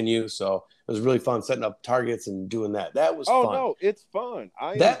wouldn't continue, so it was really fun setting up targets and doing that. That was fun. No, it's fun.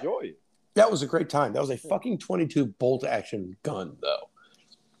 I enjoy it. That was a great time. That was a fucking 22 bolt action gun, though.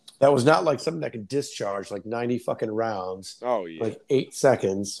 That was not like something that could discharge like 90 fucking rounds. Oh yeah. Like 8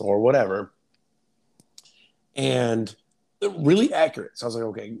 seconds or whatever. And really accurate. So I was like,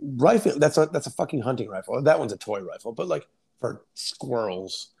 okay, rifle, that's a fucking hunting rifle. That one's a toy rifle, but like for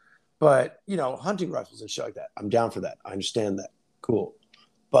squirrels. But, you know, hunting rifles and shit like that. I'm down for that. I understand that. Cool.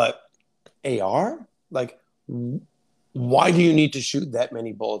 But AR? Like, why do you need to shoot that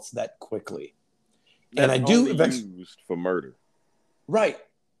many bullets that quickly? That's and I do used for murder. Right.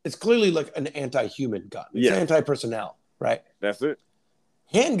 It's clearly like an anti-human gun. It's anti-personnel, right? That's it.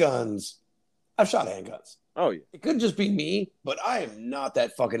 Handguns, I've shot handguns. Oh, yeah. It could just be me, but I am not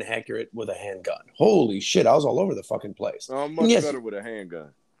that fucking accurate with a handgun. Holy shit, I was all over the fucking place. I'm much better with a handgun.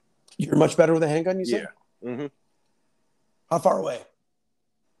 You're much better with a handgun, you said? Yeah. Mm-hmm. How far away?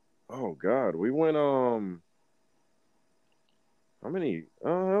 Oh, God. We went, how many?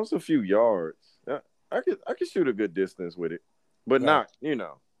 That was a few yards. I could shoot a good distance with it, but not, you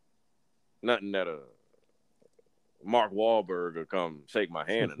know, nothing that Mark Wahlberg will come shake my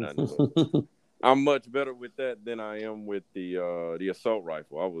hand or nothing. I'm much better with that than I am with the assault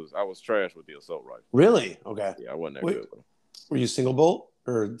rifle. I was trash with the assault rifle. Really? Okay. Yeah, I wasn't that good. Were you single bolt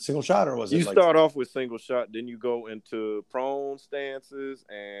or single shot, or was it? You start off with single shot, then you go into prone stances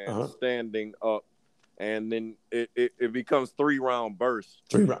and standing up, and then it becomes 3-round bursts.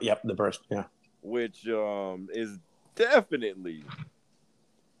 3 round. Yep, the burst. Yeah. Which is definitely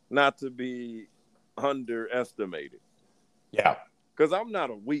not to be underestimated. Yeah. Because I'm not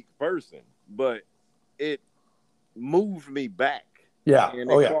a weak person, but it moved me back. Yeah.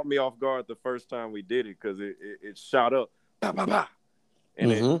 And it caught me off guard the first time we did it because it shot up. Bah, bah, bah.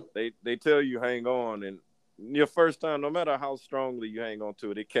 And they tell you hang on. And your first time, no matter how strongly you hang on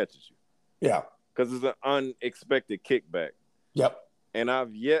to it, it catches you. Yeah. Because it's an unexpected kickback. Yep. And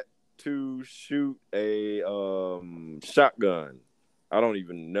I've yet to shoot a shotgun. I don't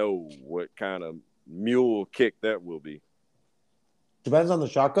even know what kind of mule kick that will be. Depends on the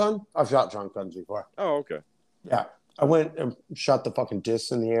shotgun. I've shot shotguns before. Oh, okay. Yeah. I went and shot the fucking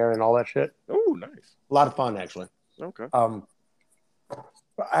discs in the air and all that shit. Oh, nice. A lot of fun, actually. Okay. I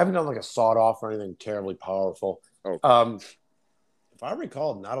haven't done like a sawed off or anything terribly powerful. Okay. If I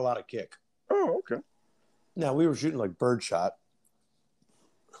recall, not a lot of kick. Oh, okay. Now, we were shooting like birdshot.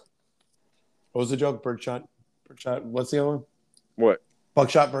 What was the joke? Birdshot? Birdshot? What's the other one? What?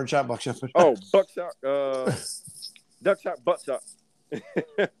 Buckshot, birdshot, buckshot, birdshot. Oh, buckshot, duckshot, buckshot.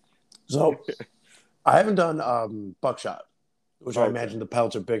 So, I haven't done buckshot, which I imagine the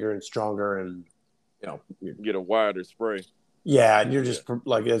pellets are bigger and stronger and, you know. You get a wider spray. Yeah, and you're just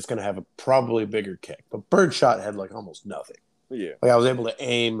like, it's going to have a probably bigger kick. But birdshot had like almost nothing. Yeah. Like I was able to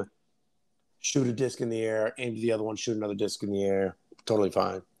aim, shoot a disc in the air, aim to the other one, shoot another disc in the air. Totally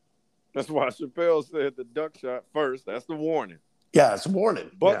fine. That's why Chappelle said the duck shot first. That's the warning. Yeah, it's a warning.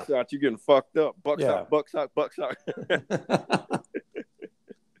 Buckshot, you getting fucked up. Buckshot, buckshot.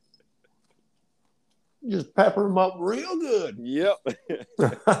 Just pepper them up real good. Yep.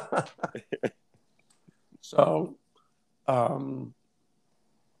 So,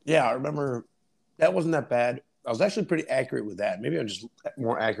 yeah, I remember that wasn't that bad. I was actually pretty accurate with that. Maybe I'm just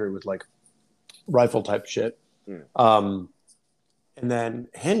more accurate with like rifle type shit. And then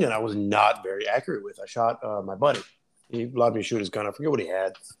handgun, I was not very accurate with. I shot my buddy. He allowed me to shoot his gun. I forget what he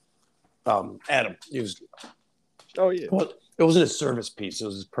had. Adam. He was. Oh yeah. Well, it wasn't his service piece. It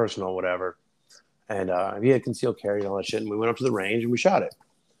was his personal whatever. And he had concealed carry and all that shit. And we went up to the range and we shot it.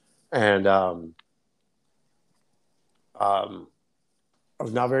 And I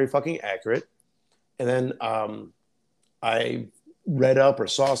was not very fucking accurate. And then I read up or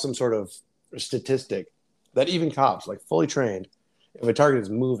saw some sort of statistic that even cops, like fully trained, if a target is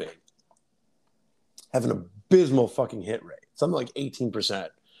moving, have an abysmal fucking hit rate. Something like 18%.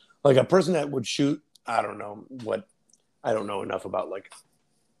 Like a person that would shoot, I don't know enough about like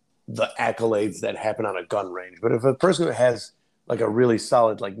the accolades that happen on a gun range. But if a person who has like a really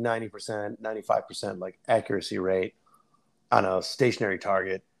solid like 90%, 95% like accuracy rate on a stationary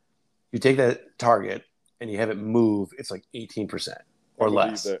target, you take that target and you have it move, it's like 18% or I believe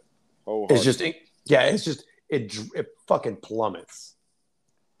less. that It's wholeheartedly. just, it's just, it fucking plummets.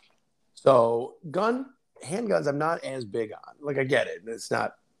 So handguns, I'm not as big on. Like, I get it. It's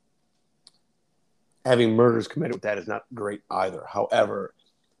not, having murders committed with that is not great either. However,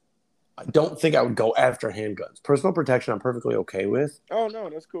 I don't think I would go after handguns. Personal protection, I'm perfectly okay with. Oh no,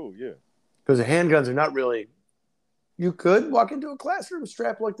 that's cool. Yeah, Because the handguns are not really, you could walk into a classroom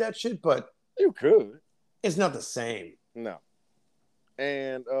strapped like that shit, but you could. it's not the same. No,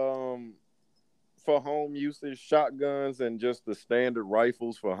 and for home usage, shotguns and just the standard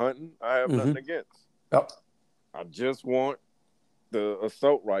rifles for hunting, I have nothing against. Yep. I just want the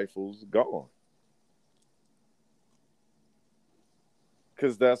assault rifles gone.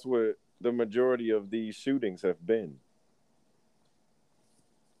 Because that's what the majority of these shootings have been.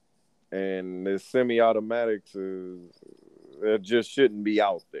 And the semi-automatics it just shouldn't be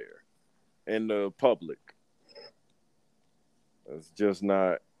out there in the public. It's just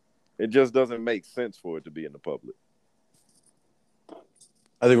not. It just doesn't make sense for it to be in the public.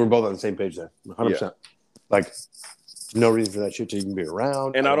 I think we're both on the same page there, 100%. Yeah. Like, no reason for that shit to even be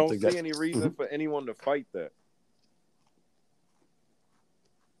around. And I don't see any reason for anyone to fight that.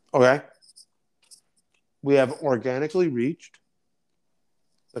 Okay. We have organically reached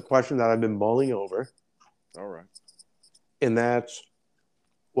the question that I've been mulling over. All right. And that's,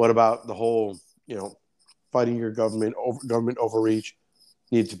 what about the whole, fighting your government overreach,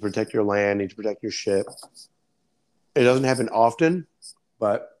 need to protect your land, need to protect your shit. It doesn't happen often,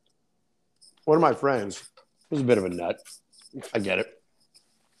 but one of my friends was a bit of a nut. I get it.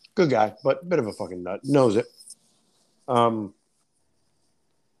 Good guy, but a bit of a fucking nut. Knows it.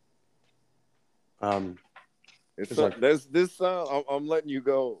 This sound, I'm letting you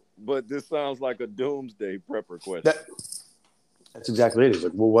go, but this sounds like a doomsday prepper question. That's exactly it. He's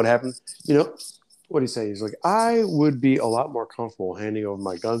like, well, what happened? What do you say? He's like, I would be a lot more comfortable handing over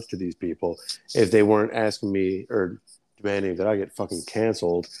my guns to these people if they weren't asking me or demanding that I get fucking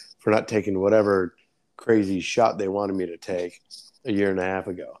canceled for not taking whatever crazy shot they wanted me to take a year and a half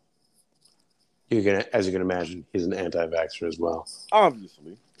ago. As you can imagine, he's an anti-vaxxer as well.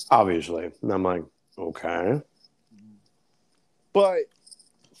 Obviously. And I'm like, okay. But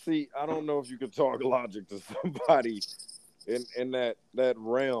see, I don't know if you could talk logic to somebody in that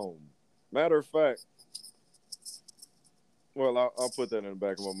realm. Matter of fact, well, I'll put that in the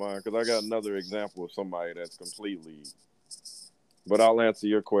back of my mind because I got another example of somebody that's completely. But I'll answer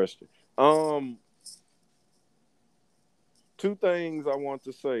your question. Two things I want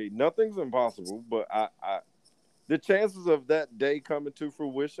to say. Nothing's impossible, but the chances of that day coming to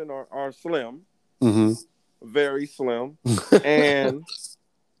fruition are slim. Mm-hmm. Very slim. And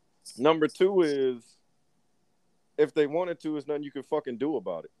number two is, if they wanted to, there's nothing you can fucking do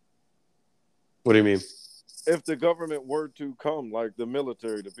about it. What do you mean? If the government were to come, like the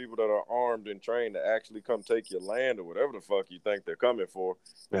military, the people that are armed and trained to actually come take your land or whatever the fuck you think they're coming for,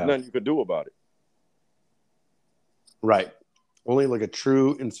 there's nothing you could do about it. Right. Only like a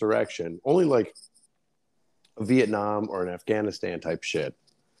true insurrection, only like a Vietnam or an Afghanistan type shit,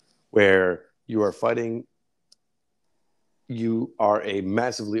 where you are fighting, you are a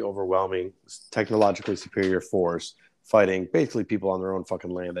massively overwhelming, technologically superior force fighting basically people on their own fucking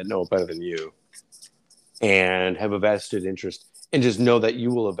land that know it better than you and have a vested interest and just know that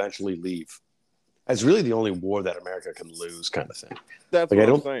you will eventually leave. That's really the only war that America can lose, kind of thing. That's what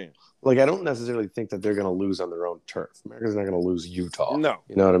I'm saying. Like, I don't necessarily think that they're going to lose on their own turf. America's not going to lose Utah. No.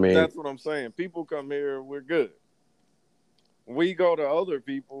 You know what I mean? That's what I'm saying. People come here, we're good. We go to other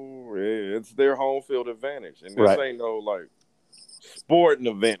people, it's their home field advantage. And this ain't no, like, sporting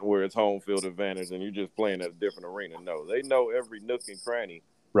event where it's home field advantage and you're just playing at a different arena. No, they know every nook and cranny.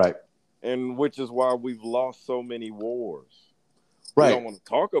 Right. And which is why we've lost so many wars. Right. We don't want to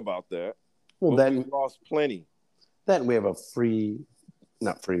talk about that. Well, then we've lost plenty. Then we have a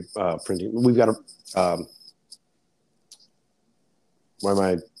not free printing. We've got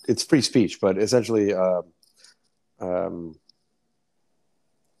it's free speech, but essentially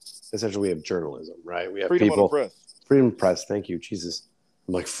we have journalism, right? We have freedom people. Of the press. Freedom of press. Thank you, Jesus.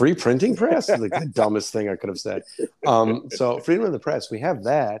 I'm like, free printing press? Like the dumbest thing I could have said. So freedom of the press, we have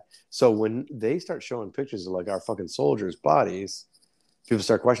that. So when they start showing pictures of like our fucking soldiers' bodies, people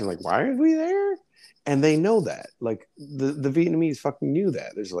start questioning, like, why are we there? And they know that. Like the Vietnamese fucking knew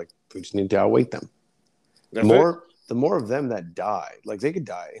that. There's like, we just need to outweight them. The more of them that died, like they could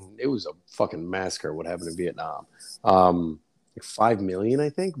die. And it was a fucking massacre what happened in Vietnam. Like 5 million, I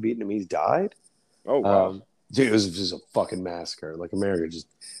think, Vietnamese died. Oh, wow. Dude, it was just a fucking massacre. Like America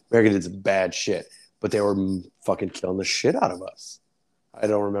did some bad shit, but they were fucking killing the shit out of us. I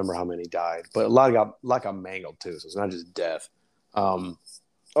don't remember how many died, but a lot got mangled too. So it's not just death.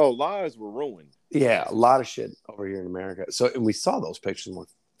 Lives were ruined. Yeah, a lot of shit over here in America. So and we saw those pictures. And what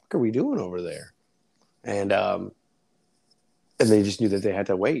the fuck are we doing over there? And they just knew that they had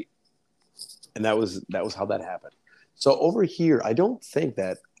to wait, and that was how that happened. So over here, I don't think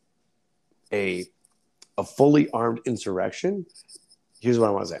that a fully armed insurrection. Here's what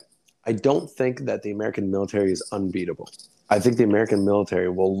I want to say. I don't think that the American military is unbeatable. I think the American military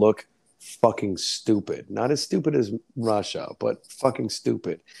will look fucking stupid. Not as stupid as Russia, but fucking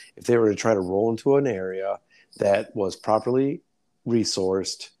stupid if they were to try to roll into an area that was properly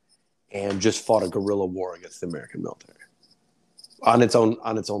resourced and just fought a guerrilla war against the American military on its own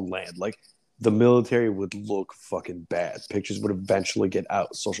land. Like the military would look fucking bad. Pictures would eventually get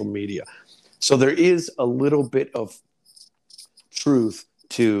out, social media. So there is a little bit of truth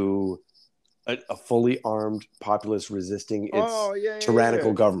to a fully armed populace resisting its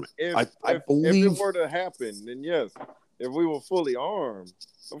tyrannical government. If it were to happen, then yes. If we were fully armed,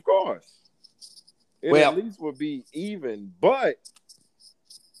 of course, it at least would be even. But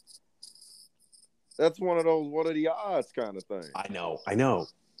that's one of those what are the odds kind of thing. I know.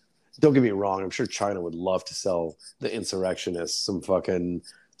 Don't get me wrong. I'm sure China would love to sell the insurrectionists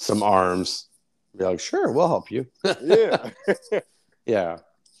some arms. Be like, sure, we'll help you. Yeah. Yeah.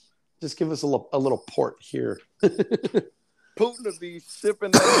 Just give us a little port here. Putin would be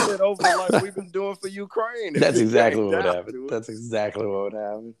shipping that shit over like we've been doing for Ukraine. That's exactly what would happen. That's exactly what would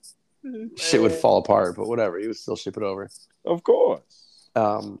happen. Shit would fall apart, but whatever. He would still ship it over. Of course.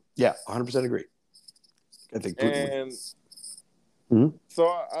 Yeah, 100% agree. I think Putin would. So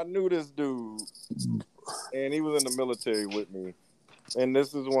I knew this dude, and he was in the military with me. And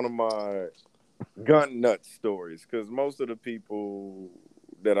this is one of my gun nut stories, because most of the people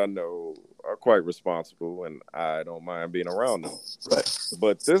that I know are quite responsible, and I don't mind being around them. Right.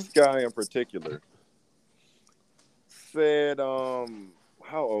 But this guy in particular said, how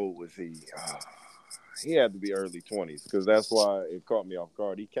old was he? He had to be early 20s, because that's why it caught me off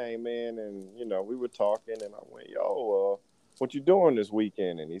guard. He came in and, we were talking, and I went, yo, what you doing this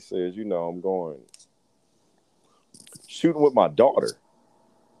weekend? And he says, I'm going shooting with my daughter.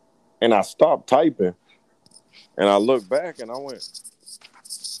 And I stopped typing, and I looked back, and I went,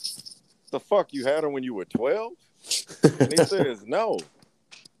 the fuck, you had her when you were 12? And he says, no.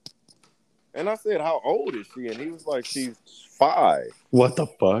 And I said, how old is she? And he was like, she's 5. What the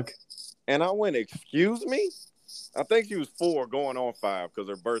fuck? And I went, excuse me? I think she was 4 going on 5 because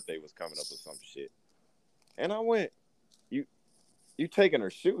her birthday was coming up or some shit. And I went, you taking her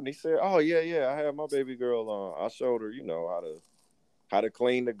shooting? He said, oh, yeah, I had my baby girl on. I showed her, how to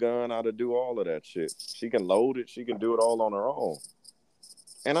clean the gun, how to do all of that shit. She can load it. She can do it all on her own.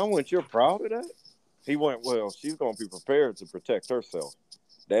 And I went, you're proud of that? He went, well, she's going to be prepared to protect herself.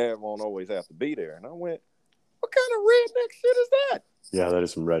 Dad won't always have to be there. And I went, what kind of redneck shit is that? Yeah, that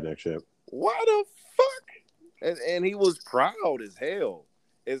is some redneck shit. Why the fuck? And he was proud as hell,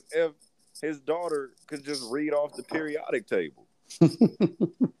 as if his daughter could just read off the periodic table.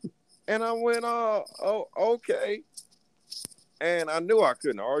 And I went, oh, okay. And I knew I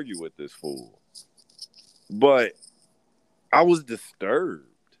couldn't argue with this fool. But I was disturbed.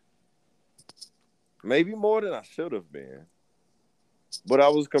 Maybe more than I should have been. But I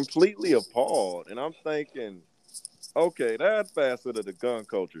was completely appalled. And I'm thinking, okay, that facet of the gun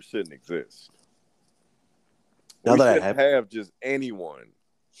culture shouldn't exist. Now that I have just anyone.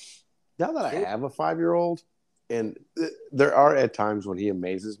 Now that I have a 5-year-old, and there are at times when he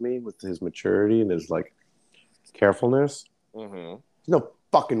amazes me with his maturity and his carefulness. Mm-hmm. There's no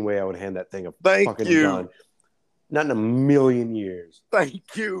fucking way I would hand that thing a fucking gun. Not in a million years.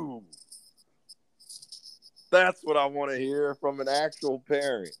 Thank you. That's what I want to hear from an actual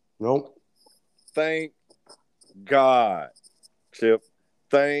parent. Nope. Thank God, Chip.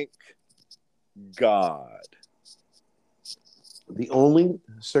 Thank God. The only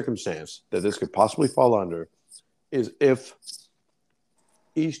circumstance that this could possibly fall under is if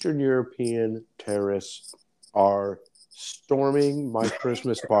Eastern European terrorists are storming my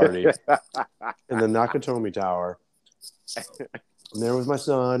Christmas party in the Nakatomi Tower. And there was my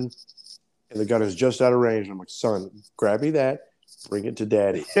son, and the gun is just out of range. I'm like, son, grab me that, bring it to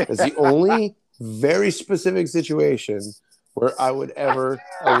daddy. That's the only very specific situation where I would ever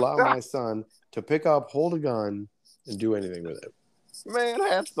allow my son to pick up, hold a gun, and do anything with it. Man,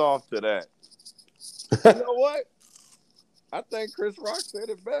 hats off to that. You know what? I think Chris Rock said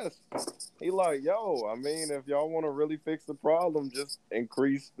it best. He like, yo, I mean, if y'all want to really fix the problem, just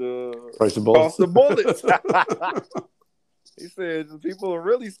increase the price of bullets. Cost of bullets. He said people will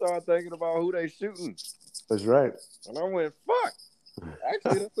really start thinking about who they shooting. That's right. And I went, fuck.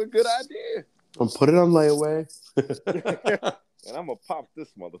 Actually, that's a good idea. I'll put it on layaway. And I'm gonna pop this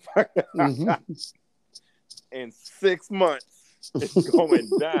motherfucker. Mm-hmm. In 6 months, it's going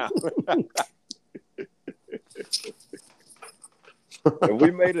down. If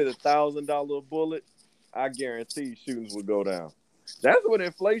we made it $1,000 a bullet, I guarantee shootings would go down. That's what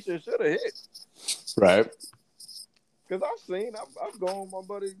inflation should have hit. Right. Because I've gone with my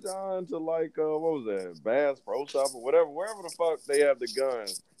buddy John to like, what was that, Bass Pro Shop or whatever, wherever the fuck they have the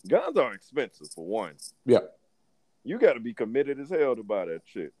guns. Guns are expensive for one. Yeah. You got to be committed as hell to buy that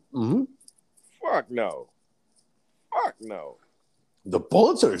shit. Mm-hmm. Fuck no. Fuck no. The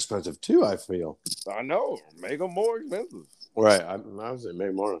bullets are expensive too, I feel. I know. Make them more expensive. Right. I would say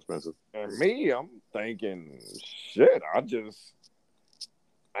make more expensive. And me, I'm thinking, shit,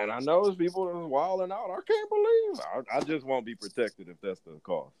 and I know there's people that's wilding out. I can't believe I just won't be protected if that's the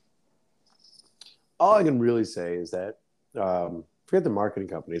cost. All I can really say is that forget the marketing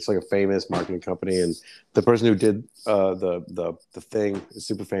company. It's like a famous marketing company, and the person who did the thing is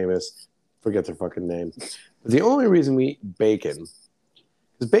super famous. Forget their fucking name. But the only reason we eat bacon,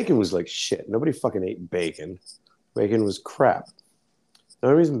 because bacon was like shit. Nobody fucking ate bacon. Bacon was crap. The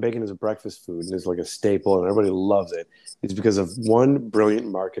only reason bacon is a breakfast food and is like a staple and everybody loves it is because of one brilliant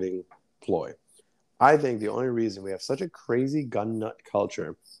marketing ploy. I think the only reason we have such a crazy gun nut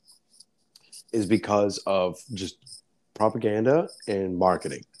culture is because of just propaganda and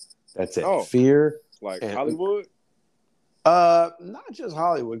marketing. That's it. Oh, fear. Like and, Hollywood? Not just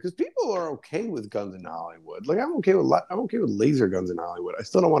Hollywood, because people are okay with guns in Hollywood. Like I'm okay with laser guns in Hollywood. I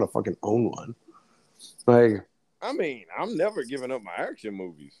still don't want to fucking own one. Like, I mean, I'm never giving up my action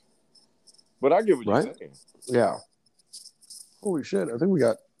movies, but I get what you're saying. Yeah. Holy shit! I think we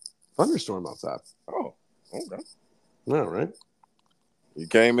got thunderstorm outside. Oh, okay. Yeah, right. You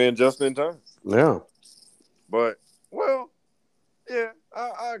came in just in time. Yeah. But well, yeah,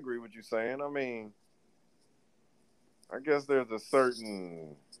 I agree with you saying. I mean, I guess there's a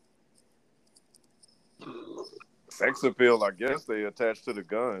certain sex appeal, I guess they attach to the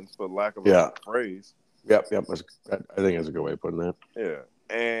guns, for lack of a better phrase. Yep. I think that's a good way of putting that. Yeah.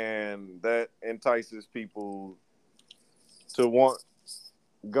 And that entices people to want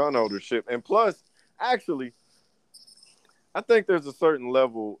gun ownership. And plus, actually, I think there's a certain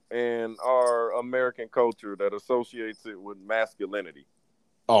level in our American culture that associates it with masculinity.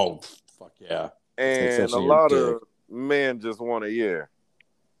 Oh, fuck yeah. And a lot of men just want to,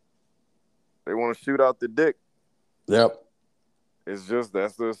 they want to shoot out the dick. Yep. It's just,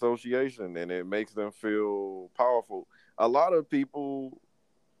 that's the association, and it makes them feel powerful. A lot of people,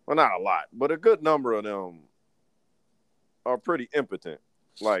 well, not a lot, but a good number of them are pretty impotent.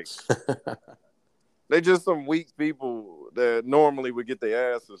 Like, they just some weak people that normally would get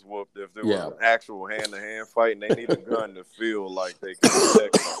their asses whooped if there was an actual hand-to-hand fight, and they need a gun to feel like they can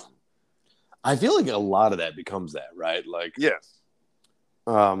protect something. I feel like a lot of that becomes that, right? Like, yes.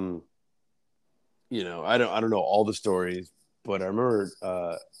 You know, I don't know all the stories, but I remember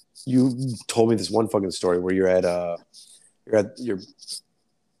you told me this one fucking story where you're I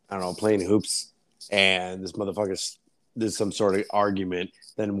don't know, playing hoops, and this motherfucker did some sort of argument.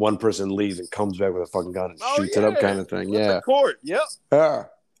 Then one person leaves and comes back with a fucking gun and shoots it up, kind of thing. With the court, yep. Yeah.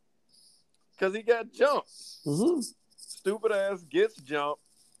 Because he got jumped. Mm-hmm. Stupid ass gets jumped,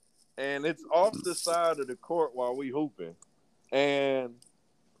 and it's off the side of the court while we hooping, and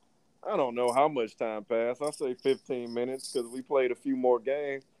I don't know how much time passed. I'll say 15 minutes because we played a few more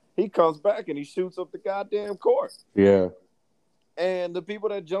games. He comes back and he shoots up the goddamn court. Yeah. And the people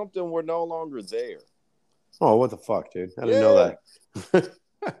that jumped him were no longer there. Oh, what the fuck, dude? I didn't know that.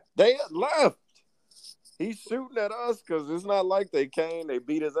 They had left. He's shooting at us because it's not like they came, they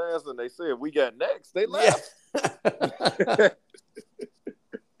beat his ass, and they said, we got next. They left. Yeah.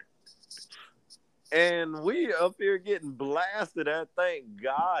 And we up here getting blasted at. Thank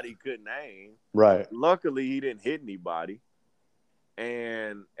God he couldn't aim. Right. Luckily, he didn't hit anybody.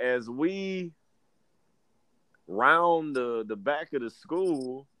 And as we round the back of the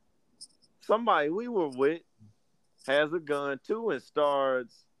school, somebody we were with has a gun too and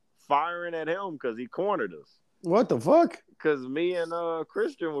starts firing at him because he cornered us. What the fuck? Because me and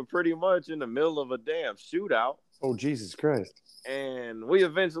Christian were pretty much in the middle of a damn shootout. Oh, Jesus Christ. And we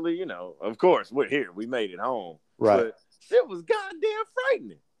eventually, you know, of course, we're here. We made it home. Right. But shit was goddamn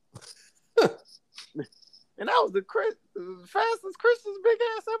frightening. And that was the fastest Christian's big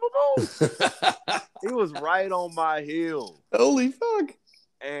ass ever moved. He was right on my heel. Holy fuck.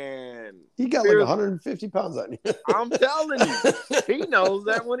 And he got like 150 pounds on you. I'm telling you. He knows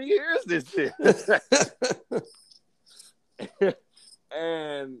that when he hears this shit.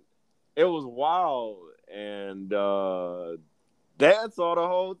 And it was wild. And Dad saw the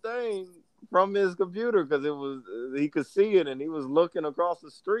whole thing from his computer because he could see it and he was looking across the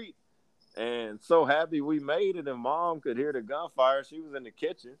street and so happy we made it. And Mom could hear the gunfire. She was in the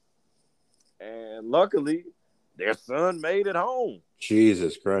kitchen, and luckily, their son made it home.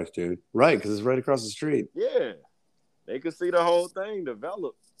 Jesus Christ, dude! Right, because it's right across the street. Yeah, they could see the whole thing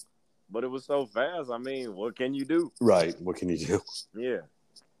develop, but it was so fast. I mean, what can you do? Right, what can you do? Yeah,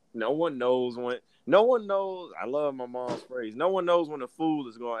 no one knows when. No one knows. I love my mom's phrase. No one knows when a fool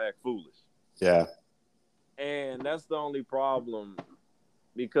is going to act foolish. Yeah. And that's the only problem,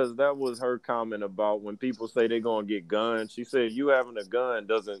 because that was her comment about when people say they're going to get guns. She said, you having a gun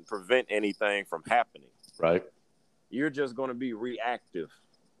doesn't prevent anything from happening. Right. You're just going to be reactive.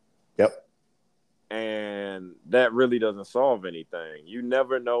 Yep. And that really doesn't solve anything. You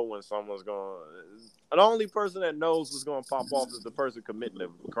never know when someone's going to... The only person that knows what's going to pop off is the person committing the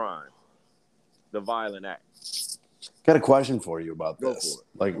crime. The violent act. Got a question for you about this.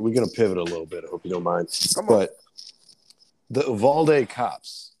 Like, we're gonna pivot a little bit. I hope you don't mind. But the Uvalde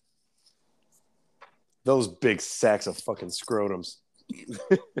cops, those big sacks of fucking scrotums,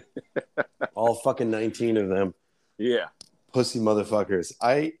 all fucking 19 of them. Yeah, pussy motherfuckers.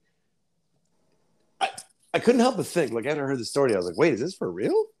 I couldn't help but think. Like, after I heard the story, I was like, wait, is this for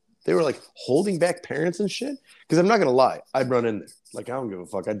real? They were like holding back parents and shit. Because I'm not gonna lie, I'd run in there. Like, I don't give a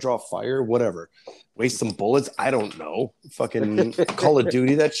fuck. I'd draw fire, whatever. Waste some bullets. I don't know. Fucking Call of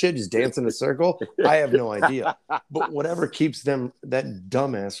Duty, that shit. Just dance in a circle. I have no idea. But whatever keeps them, that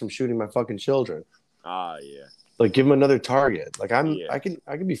dumbass, from shooting my fucking children. Yeah. Like, give them another target. Like, I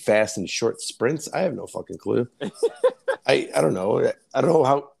can be fast in short sprints. I have no fucking clue. I don't know. I don't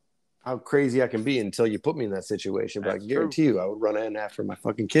know how crazy I can be until you put me in that situation. But I guarantee you, I would run in after my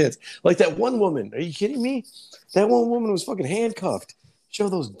fucking kids. Like that one woman. Are you kidding me? That one woman was fucking handcuffed. Show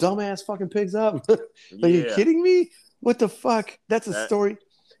those dumbass fucking pigs up. Are you kidding me? What the fuck? That's a story.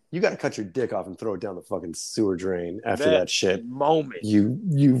 You got to cut your dick off and throw it down the fucking sewer drain after that shit. Moment.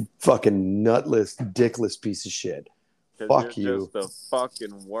 You fucking nutless, dickless piece of shit. Fuck you. Just the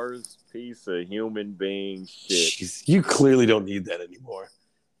fucking worst piece of human being shit. Jeez, you clearly don't need that anymore.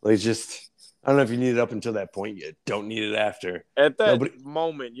 Like, just, I don't know if you need it up until that point. You don't need it after. At that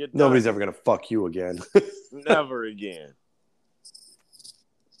moment, nobody's ever going to fuck you again. Never again.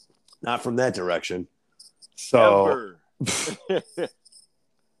 Not from that direction. So, I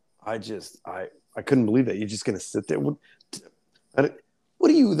couldn't believe that. You're just going to sit there. What are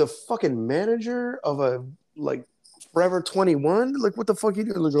you, the fucking manager of a, like, Forever 21? Like, what the fuck are you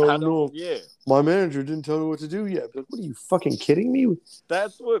doing? Like, oh, no. Yeah. My manager didn't tell me what to do yet. But what are you fucking kidding me?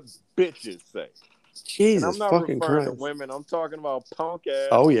 That's what bitches say. Jesus, and I'm not fucking referring Christ. to women. I'm talking about punk ass.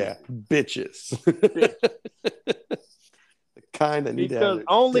 Oh yeah, bitches. The kind that need to have because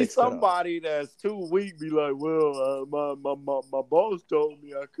only somebody that's too weak be like, well, my boss told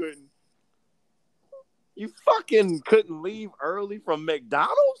me I couldn't. You fucking couldn't leave early from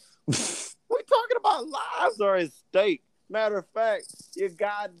McDonald's? We talking about lives or at stake? Matter of fact, you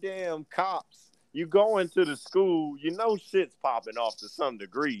goddamn cops. You go into the school, you know shit's popping off to some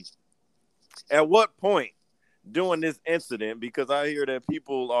degree. At what point during this incident, because I hear that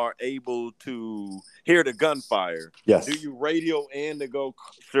people are able to hear the gunfire, yes, do you radio in to go,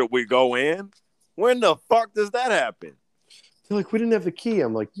 should we go in? When the fuck does that happen? They're like, we didn't have the key.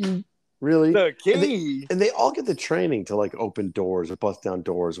 I'm like, you really? The key? And they all get the training to, like, open doors or bust down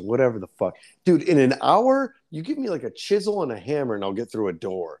doors or whatever the fuck. Dude, in an hour, you give me, like, a chisel and a hammer and I'll get through a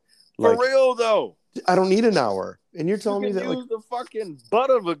door. Like, for real, though. I don't need an hour. And you're telling me that, use the fucking butt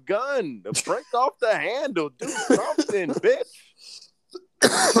of a gun to break off the handle. Do something, bitch.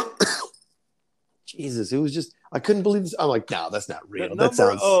 Jesus, it was just, I couldn't believe this. I'm like, no, that's not real. The that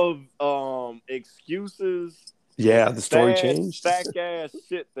sounds of excuses. Yeah, the story changed. Back ass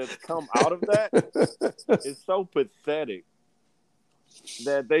shit that's come out of that is so pathetic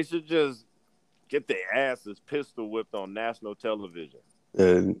that they should just get their asses pistol whipped on national television.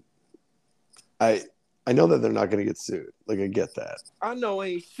 And I know that they're not going to get sued. Like, I get that. I know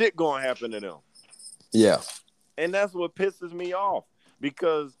ain't shit going to happen to them. Yeah. And that's what pisses me off,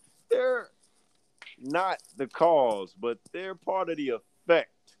 because they're not the cause, but they're part of the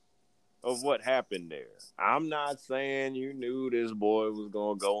effect of what happened there. I'm not saying you knew this boy was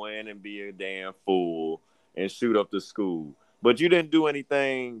going to go in and be a damn fool and shoot up the school, but you didn't do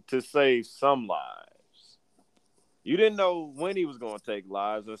anything to save some lives. You didn't know when he was going to take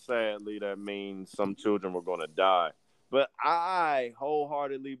lives, and sadly, that means some children were going to die. But I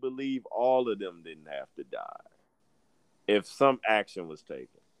wholeheartedly believe all of them didn't have to die if some action was taken.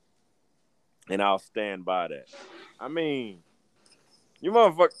 And I'll stand by that. I mean, you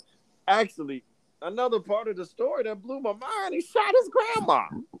motherfucker, actually, another part of the story that blew my mind. He shot his grandma.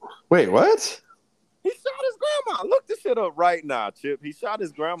 Wait, what? He shot his grandma. Look this shit up right now, Chip. He shot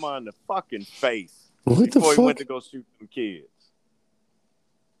his grandma in the fucking face before he went to go shoot some kids.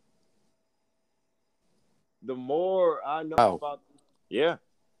 The more I know about,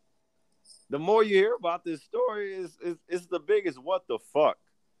 the more you hear about this story, is the biggest what the fuck.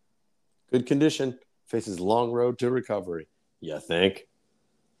 Good condition. Faces long road to recovery. You think?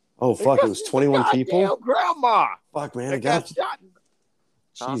 Oh, fuck. It was 21 people? Grandma. Fuck, man. It got shot.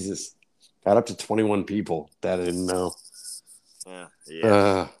 Jesus. Got up to 21 people. That I didn't know.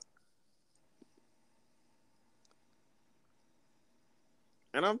 Yeah.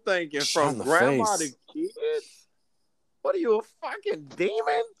 And I'm thinking, from grandma to kids? What are you, a fucking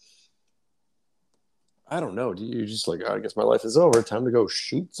demon? I don't know. You're just like, I guess my life is over. Time to go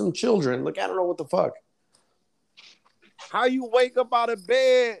shoot some children. Like, I don't know what the fuck. How you wake up out of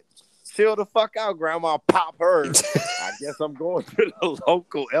bed, chill the fuck out, grandma, pop her. I guess I'm going to the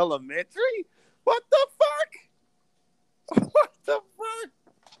local elementary? What the fuck? What the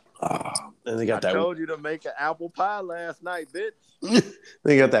fuck? And they got I told you to make an apple pie last night, bitch.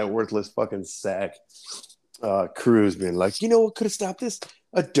 They got that worthless fucking sack. Cruz being like, you know what could have stopped this?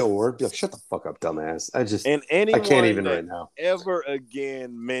 A door. Be like, shut the fuck up, dumbass. I can't even right now. Ever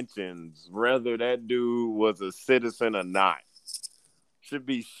again mentions whether that dude was a citizen or not should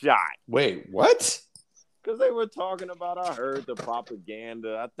be shot. Wait, what? Because they were talking about, I heard the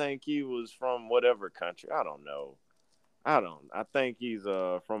propaganda. I think he was from whatever country. I don't know. I think he's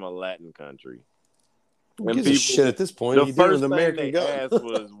from a Latin country. Who gives a shit at this point? The first thing they asked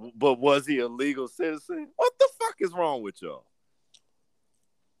was, but was he a legal citizen? What the fuck is wrong with y'all?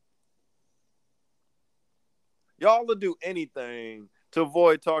 Y'all will do anything to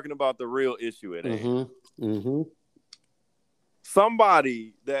avoid talking about the real issue at hand.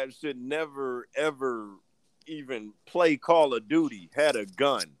 Somebody that should never, ever even play Call of Duty had a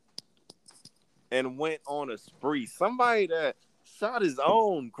gun and went on a spree. Somebody that shot his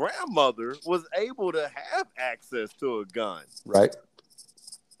own grandmother was able to have access to a gun. Right.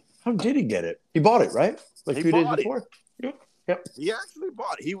 How did he get it? He bought it, right? Like a few days before? Yep. He actually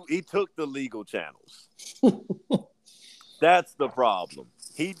bought it. He took the legal channels. That's the problem.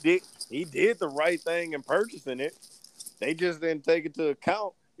 He did the right thing in purchasing it. They just didn't take it to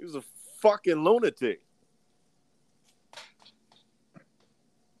account. He was a fucking lunatic.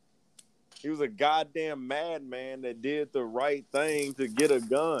 He was a goddamn madman that did the right thing to get a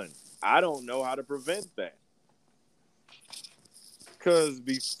gun. I don't know how to prevent that. Because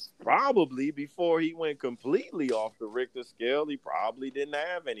probably before he went completely off the Richter scale, he probably didn't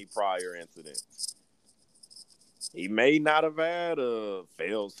have any prior incidents. He may not have had a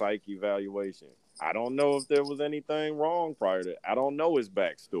failed psych evaluation. I don't know if there was anything wrong prior to that. I don't know his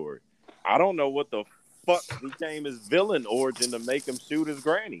backstory. I don't know what the fuck became his villain origin to make him shoot his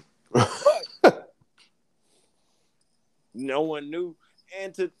granny. But no one knew.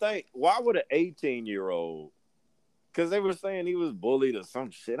 And to think, why would an 18-year-old, because they were saying he was bullied or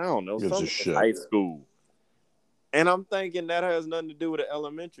some shit, I don't know, some in high school. And I'm thinking that has nothing to do with an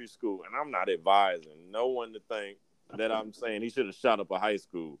elementary school. And I'm not advising no one to think that I'm saying he should have shot up a high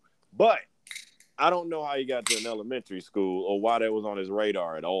school. But I don't know how he got to an elementary school or why that was on his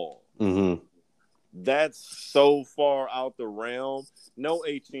radar at all. Mm-hmm. That's so far out the realm. No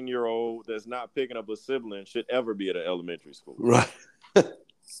 18-year-old that's not picking up a sibling should ever be at an elementary school. Right.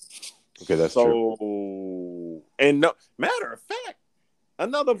 Okay, that's true. And no, matter of fact,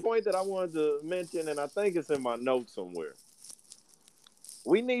 another point that I wanted to mention, and I think it's in my notes somewhere.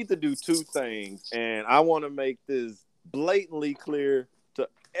 We need to do two things, and I want to make this blatantly clear to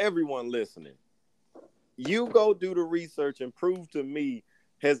everyone listening. You go do the research and prove to me,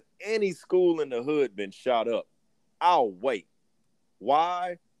 has any school in the hood been shot up? I'll wait.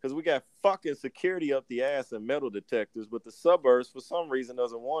 Why? Because we got fucking security up the ass and metal detectors, but the suburbs, for some reason,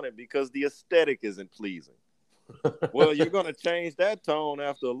 doesn't want it because the aesthetic isn't pleasing. Well, you're going to change that tone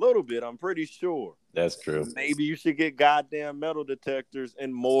after a little bit, I'm pretty sure. That's true. Maybe you should get goddamn metal detectors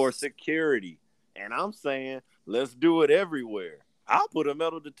and more security. And I'm saying, let's do it everywhere. I'll put a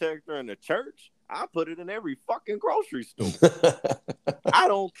metal detector in the church. I'll put it in every fucking grocery store. I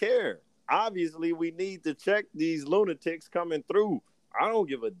don't care. Obviously, we need to check these lunatics coming through. I don't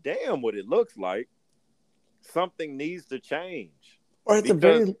give a damn what it looks like. Something needs to change. Or at the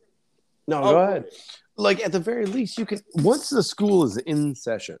very... No, go ahead. Like, at the very least, you can... Once the school is in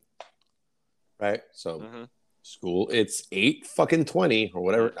session, right? So, school, it's 8:20 or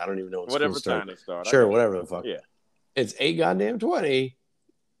whatever. I don't even know whatever time it starts. Sure, whatever the fuck. Yeah. It's 8:20.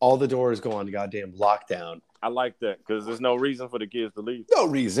 All the doors go on goddamn lockdown. I like that because there's no reason for the kids to leave. No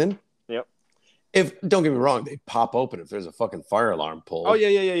reason. Yep. If don't get me wrong, they pop open if there's a fucking fire alarm pulled. Oh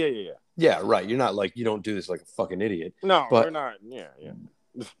yeah. Yeah, right. You're not like you don't do this like a fucking idiot. No, but, we're not. Yeah.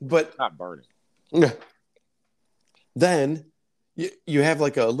 But not burning. Then you have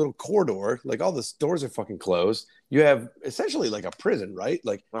like a little corridor, like all the doors are fucking closed. You have essentially like a prison, right?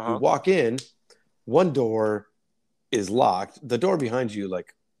 Like you walk in, one door is locked. The door behind you,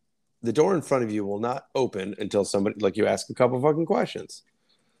 like the door in front of you will not open until somebody like you ask a couple fucking questions.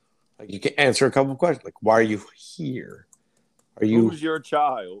 Like you can answer a couple of questions. Like, why are you here? Who's your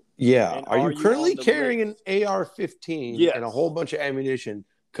child? Yeah. Are you currently carrying an AR-15 and a whole bunch of ammunition?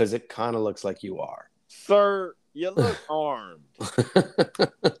 Because it kind of looks like you are. Sir, you look armed.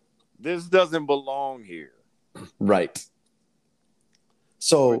 This doesn't belong here. Right.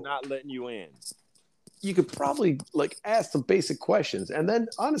 So we're not letting you in. You could probably like ask some basic questions. And then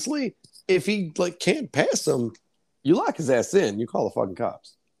honestly, if he like can't pass them, you lock his ass in. You call the fucking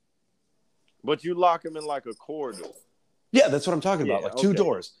cops. But you lock him in like a corridor. Yeah, that's what I'm talking about. Like two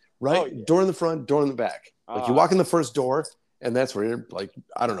doors, right? Oh, yeah. Door in the front, door in the back. Like you walk in the first door, and that's where you're like,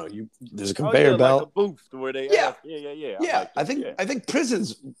 I don't know, there's a conveyor belt. Like a booth where they yeah. I think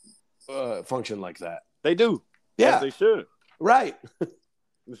prisons function like that. They do. Yeah. As they should. Right.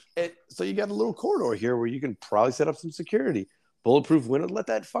 So you got a little corridor here where you can probably set up some security. Bulletproof window, let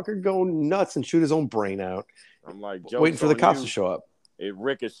that fucker go nuts and shoot his own brain out. I'm like, waiting for the cops to show up. It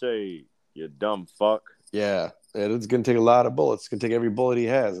ricocheted, you dumb fuck. Yeah, it's going to take a lot of bullets. It's going to take every bullet he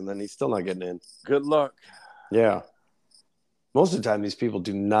has, and then he's still not getting in. Good luck. Yeah. Most of the time, these people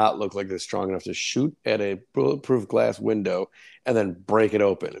do not look like they're strong enough to shoot at a bulletproof glass window and then break it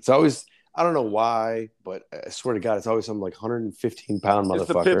open. It's always, I don't know why, but I swear to God, it's always some like 115-pound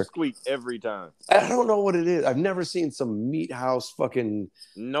motherfucker. It's a pipsqueak every time. I don't know what it is. I've never seen some meat house fucking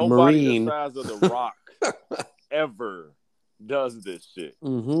Nobody Marine. the size of the Rock ever does this shit.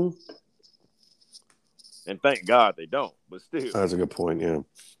 Mm-hmm. And thank God they don't, but still. That's a good point, yeah.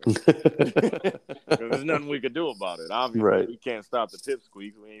 There's nothing we could do about it. Obviously, right. We can't stop the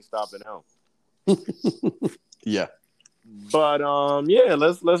pipsqueak. We ain't stopping him. Yeah. But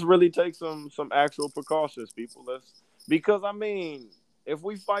let's really take some actual precautions, people. Because I mean, if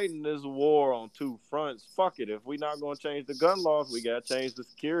we fighting this war on two fronts, fuck it. If we not gonna change the gun laws, we gotta change the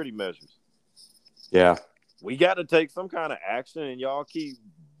security measures. Yeah. We gotta take some kind of action, and y'all keep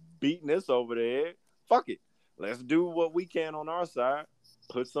beating this over the head. Fuck it. Let's do what we can on our side.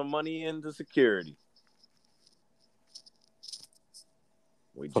 Put some money into security.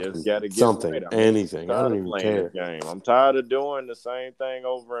 We just got to get something, right. anything. I don't even care. Game. I'm tired of doing the same thing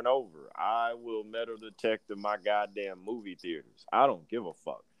over and over. I will metal detect in my goddamn movie theaters. I don't give a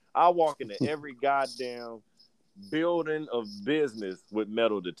fuck. I walk into every goddamn building of business with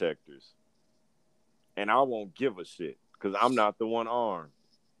metal detectors. And I won't give a shit because I'm not the one armed.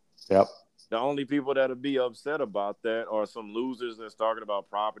 Yep. The only people that'll be upset about that are some losers that's talking about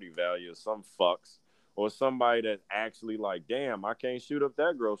property value, some fucks, or somebody that's actually like, damn, I can't shoot up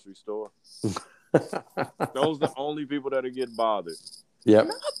that grocery store. Those are the only people that'll get bothered. Yep.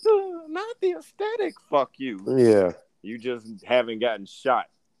 Not the aesthetic. Fuck you. Yeah. You just haven't gotten shot.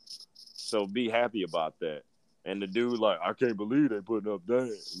 So be happy about that. And the dude like, I can't believe they putting up that.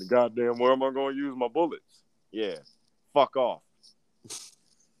 And the goddamn, where am I going to use my bullets? Yeah. Fuck off.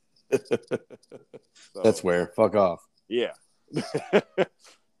 So, that's where. Fuck off. Yeah.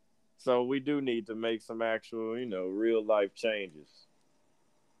 So we do need to make some actual, real life changes.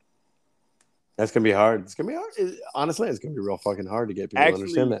 That's gonna be hard. It's gonna be hard. Honestly, it's gonna be real fucking hard to get people to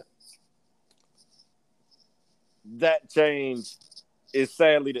understand that. That change is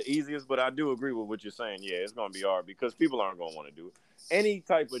sadly the easiest, but I do agree with what you're saying. Yeah, it's gonna be hard because people aren't gonna want to do it. Any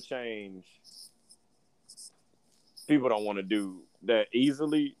type of change, people don't want to do that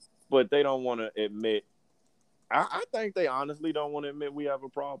easily. But they don't want to admit. I think they honestly don't want to admit we have a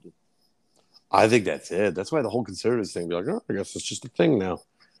problem. I think that's it. That's why the whole conservatives thing be like, oh, I guess it's just a thing now.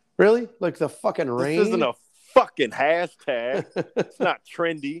 Really? Like the fucking rain? This isn't a fucking hashtag. It's not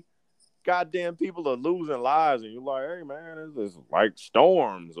trendy. Goddamn people are losing lives, and you're like, hey man, it's like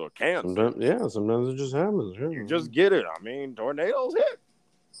storms or cancer. Sometimes it just happens. Yeah. You just get it. I mean, tornadoes hit.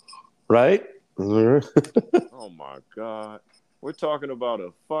 Right? Oh my God. We're talking about a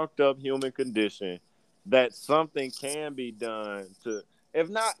fucked up human condition that something can be done to, if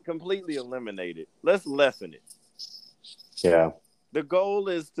not completely eliminate it, let's lessen it. Yeah. The goal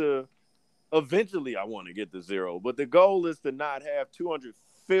is to, eventually I want to get to zero, but the goal is to not have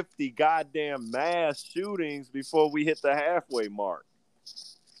 250 goddamn mass shootings before we hit the halfway mark.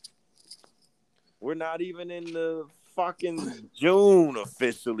 We're not even in the fucking June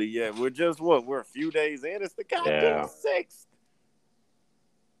officially yet. We're just, we're a few days in. It's the goddamn 6th.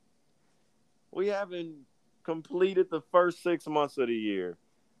 We haven't completed the first 6 months of the year,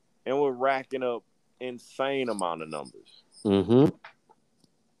 and we're racking up insane amount of numbers. Mm-hmm.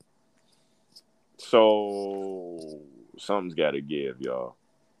 So something's got to give, y'all.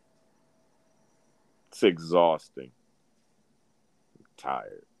 It's exhausting. I'm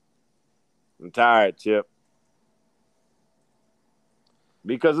tired. I'm tired, Chip.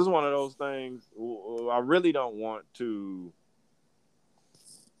 Because it's one of those things I really don't want to.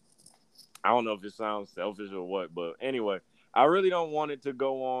 I don't know if it sounds selfish or what, but anyway, I really don't want it to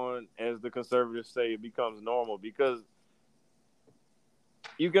go on, as the conservatives say, it becomes normal, because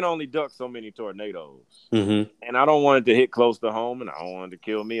you can only duck so many tornadoes. Mm-hmm. And I don't want it to hit close to home, and I don't want it to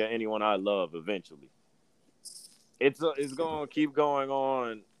kill me or anyone I love eventually. It's going to keep going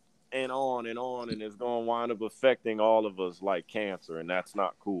on and on and on, and it's going to wind up affecting all of us like cancer, and that's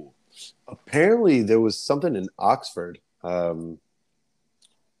not cool. Apparently, there was something in Oxford.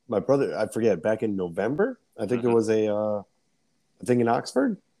 My brother, I forget, back in November, I think there was a thing in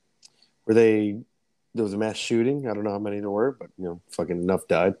Oxford where there was a mass shooting. I don't know how many there were, but fucking enough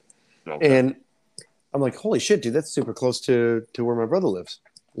died. Okay. And I'm like, holy shit, dude, that's super close to where my brother lives.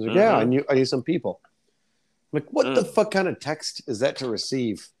 He's like, yeah, I knew some people. I'm like, what the fuck kind of text is that to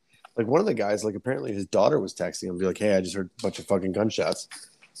receive? Like, one of the guys, like, apparently his daughter was texting him, be like, hey, I just heard a bunch of fucking gunshots.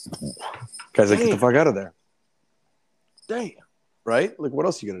 Guy's like, get the fuck out of there. Damn. Right? Like, what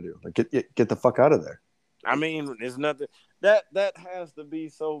else are you gonna do? Like, get the fuck out of there. I mean, it's nothing that has to be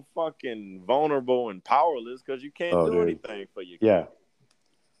so fucking vulnerable and powerless, because you can't do anything for your kid. Yeah.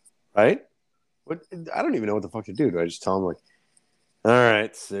 Right? What? I don't even know what the fuck to do. Do I just tell him, like, all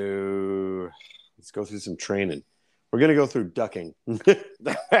right, so let's go through some training. We're gonna go through ducking. That's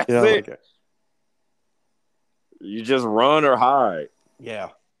it. Like, you just run or hide. Yeah.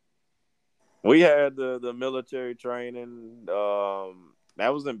 We had the military training.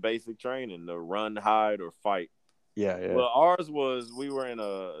 That was in basic training: the run, hide, or fight. Yeah. Well, ours was, we were in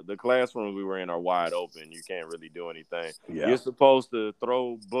the classroom we were in are wide open. You can't really do anything. Yeah. You're supposed to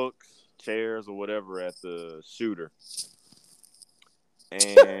throw books, chairs, or whatever at the shooter.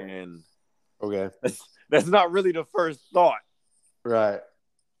 And okay, that's not really the first thought. Right.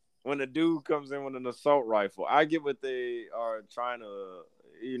 When a dude comes in with an assault rifle, I get what they are trying to,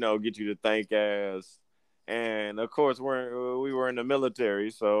 get you to think as. And of course, we were in the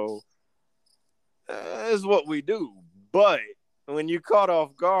military, so that's what we do. But when you caught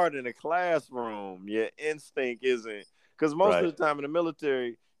off guard in a classroom, your instinct isn't, because most of the time in the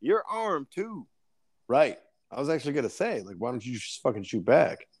military, you're armed too. Right. I was actually gonna say, like, why don't you just fucking shoot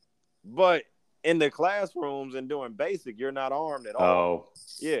back? But in the classrooms and doing basic, you're not armed at all. Oh.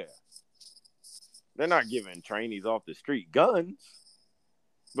 Yeah. They're not giving trainees off the street guns.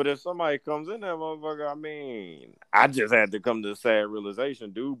 But if somebody comes in there, motherfucker, I mean, I just had to come to the sad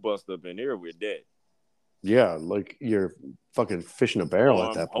realization, dude bust up in here, we're dead. Yeah, like you're fucking fishing a barrel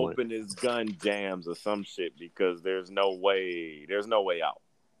at that point. I'm hoping his gun jams or some shit, because there's no way out.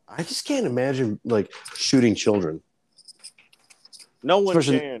 I just can't imagine, like, shooting children. No one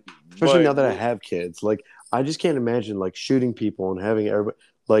can. Especially now that I have kids. Like, I just can't imagine, like, shooting people and having everybody,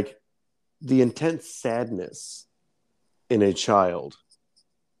 like, the intense sadness in a child.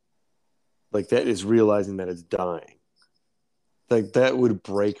 Like, that is realizing that it's dying. Like, that would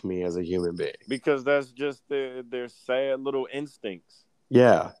break me as a human being. Because that's just their sad little instincts.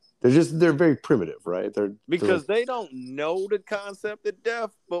 Yeah. They're very primitive, right? Because they don't know the concept of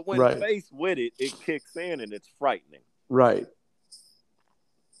death, but when faced with it, it kicks in and it's frightening. Right.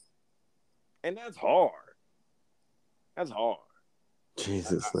 And that's hard. That's hard.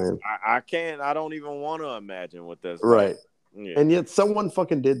 Jesus, man. I don't even want to imagine what that's right. Like. Yeah. And yet someone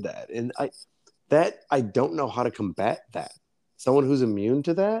fucking did that. And I don't know how to combat that. Someone who's immune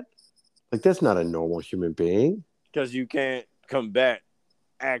to that? Like, that's not a normal human being. Because you can't combat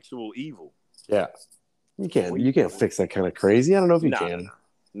actual evil. Yeah. You can't fix that kind of crazy. I don't know if you can.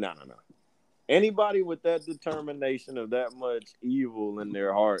 No. Anybody with that determination of that much evil in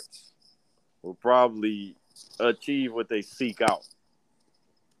their hearts will probably achieve what they seek out.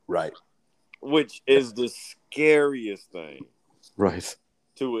 Right. Which is the scariest thing. Right.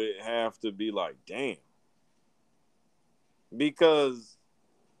 To it have to be like, damn. Because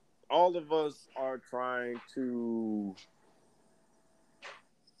all of us are trying to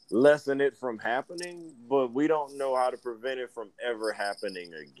lessen it from happening, but we don't know how to prevent it from ever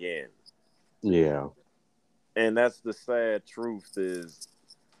happening again. Yeah. And that's the sad truth, is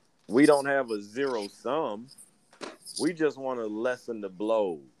we don't have a zero sum. We just want to lessen the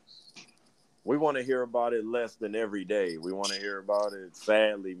blows. We want to hear about it less than every day. We want to hear about it,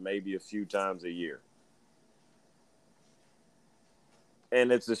 sadly, maybe a few times a year.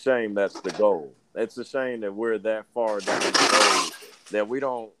 And it's a shame that's the goal. It's a shame that we're that far down the road that we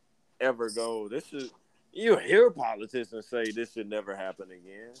don't ever go. This should. You hear politicians say this should never happen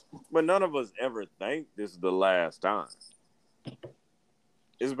again, but none of us ever think this is the last time.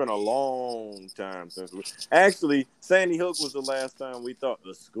 It's been a long time since we actually Sandy Hook was the last time we thought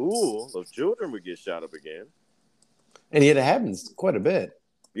the school of children would get shot up again. And yet it happens quite a bit.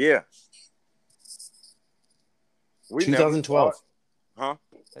 Yeah. We 2012. Huh?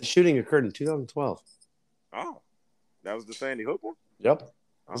 That shooting occurred in 2012. Oh. That was the Sandy Hook one? Yep.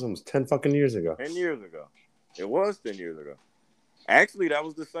 That was almost 10 fucking years ago. 10 years ago. It was 10 years ago. Actually, that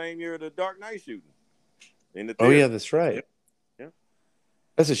was the same year of the Dark Knight shooting. In the theater. Oh, yeah, that's right. Yeah.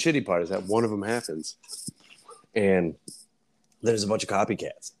 That's the shitty part is that one of them happens. And there's a bunch of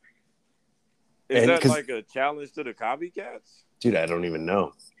copycats. Is that like a challenge to the copycats? Dude, I don't even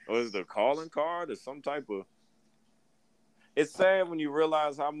know. Or is it a calling card or some type of... It's sad when you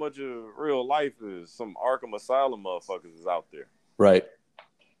realize how much of real life is some Arkham Asylum motherfuckers is out there. Right.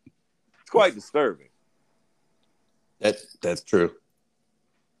 It's quite disturbing. That's true.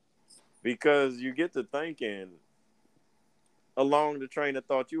 Because you get to thinking along the train of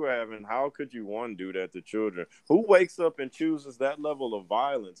thought you were having, how could you, one, do that to children? Who wakes up and chooses that level of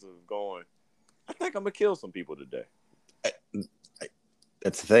violence of going, I think I'm going to kill some people today?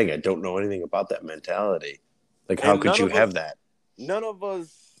 That's the thing. I don't know anything about that mentality. Like, how could you have that? None of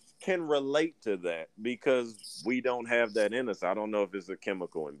us can relate to that because we don't have that in us. I don't know if it's a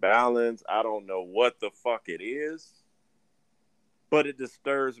chemical imbalance. I don't know what the fuck it is. But it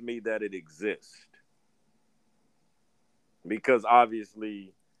disturbs me that it exists. Because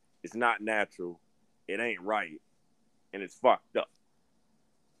obviously it's not natural, it ain't right, and it's fucked up.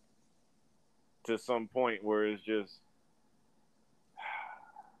 To some point where it's just,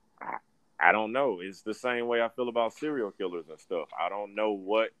 I don't know. It's the same way I feel about serial killers and stuff. I don't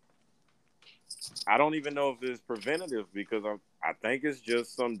even know if it's preventative because I think it's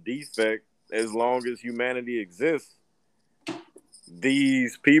just some defect. As long as humanity exists,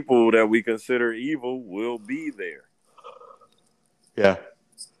 these people that we consider evil will be there. Yeah.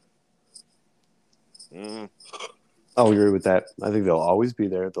 I'll agree with that. I think they'll always be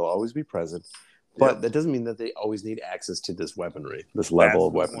there. They'll always be present. But that doesn't mean that they always need access to this weaponry, this level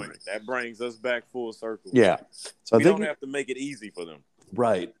of weaponry. Point. That brings us back full circle. Yeah. So we don't have to make it easy for them.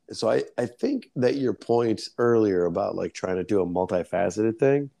 Right. So I think that your point earlier about like trying to do a multifaceted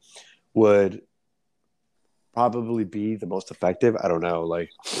thing would probably be the most effective. I don't know.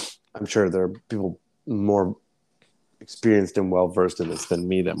 Like, I'm sure there are people more experienced and well-versed in this than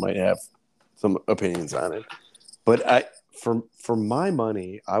me that might have some opinions on it. But for my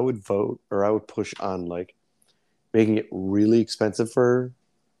money, I would vote or I would push on like making it really expensive for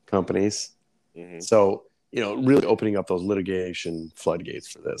companies. Mm-hmm. So, really opening up those litigation floodgates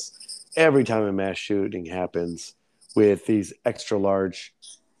for this. Every time a mass shooting happens with these extra large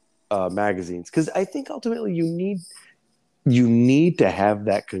magazines, because I think ultimately you need to have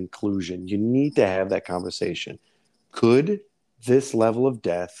that conclusion. You need to have that conversation. Could this level of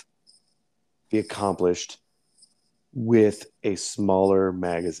death be accomplished with a smaller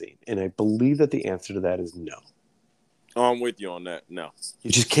magazine? And I believe that the answer to that is no. I'm with you on that. No.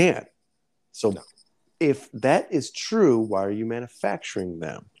 You just can't. So if that is true, why are you manufacturing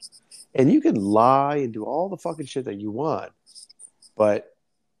them? And you can lie and do all the fucking shit that you want. But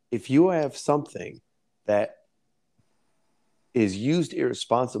if you have something that is used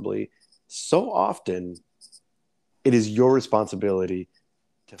irresponsibly, so often it is your responsibility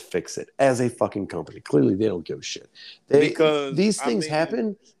to fix it as a fucking company. Clearly, they don't give a shit. Because these things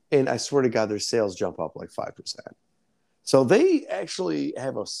happen, and I swear to God, their sales jump up like 5%. So they actually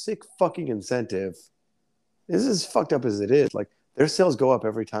have a sick fucking incentive. This is fucked up as it is. Like, their sales go up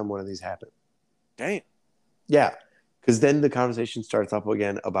every time one of these happen. Damn. Yeah. Because then the conversation starts up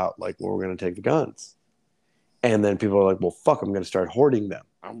again about, like, well, we're going to take the guns. And then people are like, well, fuck, I'm going to start hoarding them.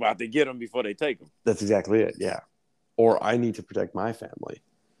 I'm about to get them before they take them. That's exactly it, yeah. Or I need to protect my family,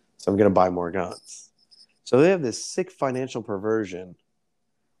 so I'm going to buy more guns. So they have this sick financial perversion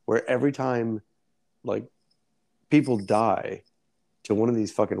where every time, like, people die to one of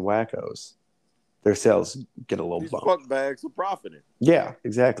these fucking wackos, their sales get a little bump. Fuck bags are profiting. Yeah,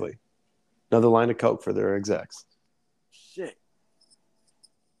 exactly. Another line of coke for their execs. Shit.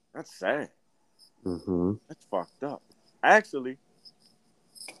 That's sad. Mm-hmm. That's fucked up. Actually,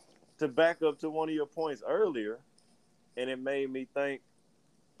 to back up to one of your points earlier, and it made me think,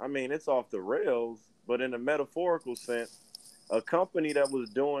 I mean, it's off the rails, but in a metaphorical sense, a company that was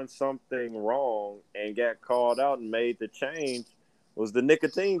doing something wrong and got called out and made the change was the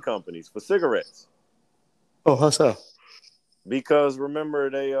nicotine companies for cigarettes. Oh, how so? Because remember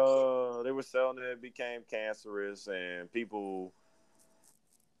they were selling it, it became cancerous, and people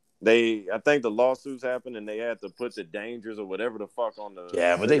I think the lawsuits happened and they had to put the dangers or whatever the fuck on the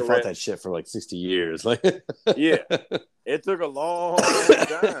Yeah, but they fought that cigarettes. shit for like 60 years. Like, Yeah, it took a long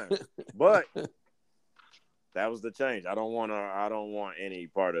time, but that was the change. I don't want any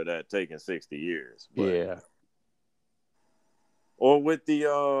part of that taking 60 years. But yeah. or with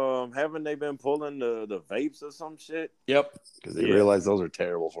the haven't they been pulling the vapes or some shit? Yep. Because they realize those are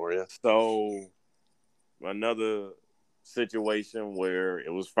terrible for you. So another situation where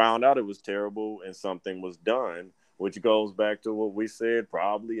it was found out it was terrible and something was done, which goes back to what we said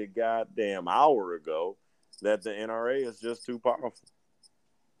probably a goddamn hour ago, that the NRA is just too powerful.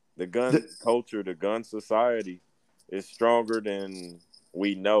 The gun culture, the gun society is stronger than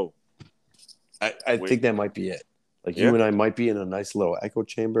we know. I think that might be it. Like you and I might be in a nice little echo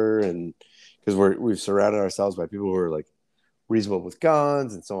chamber, and because we've surrounded ourselves by people who are like reasonable with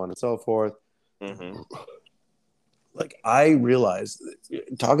guns and so on and so forth. Mm-hmm. Like I realized,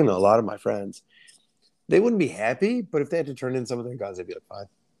 talking to a lot of my friends, they wouldn't be happy, but if they had to turn in some of their guns, they'd be like, fine.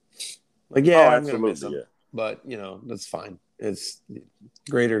 Like, yeah, I'm gonna miss them, but you know, that's fine. It's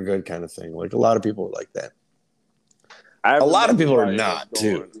greater good kind of thing. Like a lot of people are like that. A lot of people are not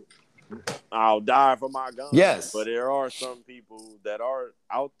too. I'll die for my gun. Yes. But there are some people that are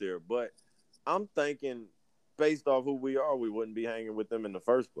out there. But I'm thinking, based off who we are, we wouldn't be hanging with them in the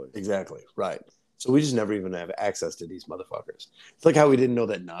first place. Exactly. Right. So we just never even have access to these motherfuckers. It's like how we didn't know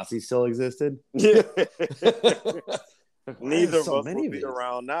that Nazis still existed. Yeah. Neither of us would be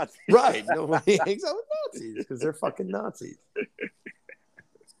around Nazis. Right. Nobody hangs out with Nazis because they're fucking Nazis.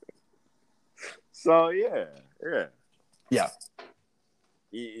 So, yeah. Yeah.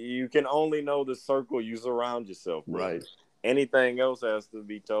 You can only know the circle you surround yourself with. Right. Anything else has to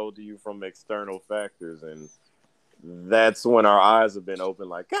be told to you from external factors, and that's when our eyes have been open.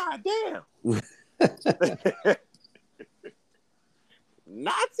 Like, God damn,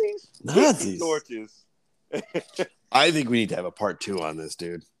 Nazis, torches. I think we need to have a part 2 on this,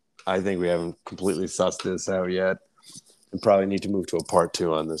 dude. I think we haven't completely sussed this out yet, and probably need to move to a part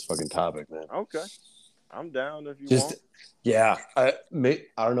 2 on this fucking topic, man. Okay, I'm down if you want. Yeah, I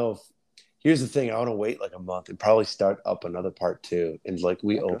don't know. Here's the thing: I want to wait like a month and probably start up another part 2, and like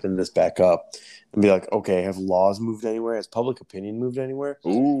we open this back up and be like, okay, have laws moved anywhere? Has public opinion moved anywhere?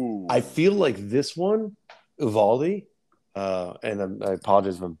 Ooh, I feel like this one, Uvalde, and I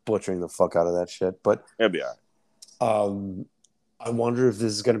apologize if I'm butchering the fuck out of that shit, but it'll be all right. I wonder if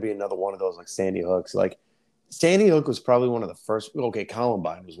this is going to be another one of those like Sandy Hooks. Like Sandy Hook was probably one of the first. Okay,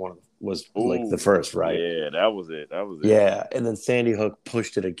 Columbine was like the first, right? Yeah, that was it. Yeah, and then Sandy Hook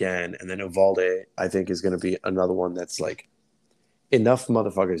pushed it again, and then Uvalde, I think, is going to be another one that's like enough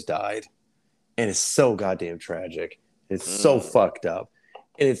motherfuckers died, and it's so goddamn tragic. It's so fucked up,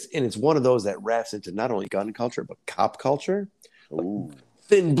 and it's one of those that wraps into not only gun culture but cop culture. Ooh.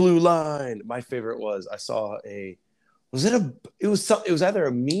 Thin blue line. My favorite was I saw it was either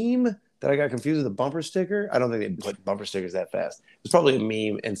a meme that I got confused with a bumper sticker. I don't think they put bumper stickers that fast. It was probably a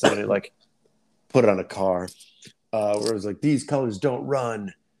meme, and somebody like put it on a car where it was like, these colors don't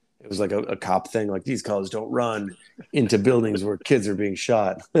run. It was like a cop thing, like these colors don't run into buildings where kids are being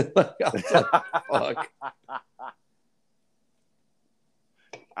shot. Fuck.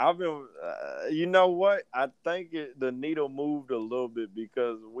 I've been, you know what? I think the needle moved a little bit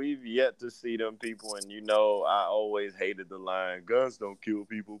because we've yet to see them people. And, you know, I always hated the line, guns don't kill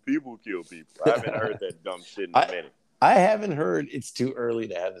people, people kill people. I haven't heard that dumb shit in a minute. I haven't heard it's too early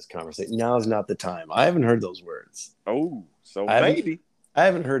to have this conversation. Now's not the time. I haven't heard those words. Oh, so maybe. I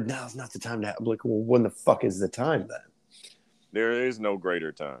haven't heard now's not the time to have, like, well, when the fuck is the time then? There is no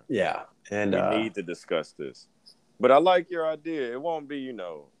greater time. Yeah. And we need to discuss this. But I like your idea. It won't be, you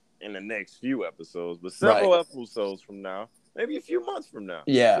know, in the next few episodes, but several episodes from now, maybe a few months from now.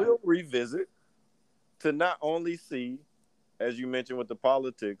 Yeah. We'll revisit to not only see, as you mentioned, what the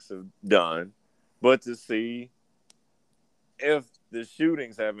politics have done, but to see if the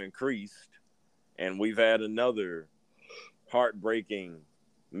shootings have increased and we've had another heartbreaking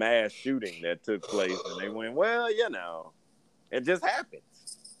mass shooting that took place and they went, well, you know, it just happens.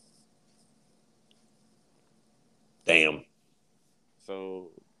 Damn.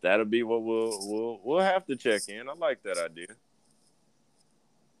 So that'll be what we'll have to check in. I like that idea.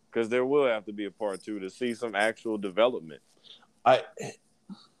 Because there will have to be a part 2 to see some actual development. I'm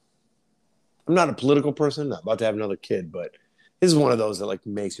not a political person. I'm not about to have another kid, but this is one of those that like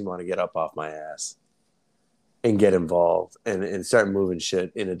makes me want to get up off my ass and get involved and start moving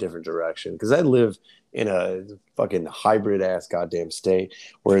shit in a different direction. Because I live in a fucking hybrid ass goddamn state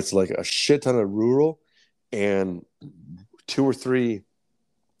where it's like a shit ton of rural and 2 or 3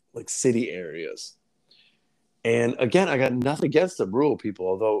 like city areas. And again, I got nothing against the rural people,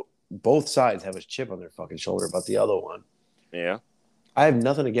 although both sides have a chip on their fucking shoulder about the other one. Yeah. I have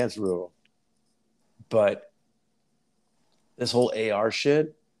nothing against rural, but this whole AR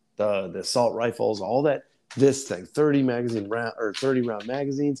shit, the assault rifles, all that, this thing, 30 round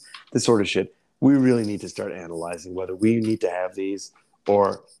magazines, this sort of shit. We really need to start analyzing whether we need to have these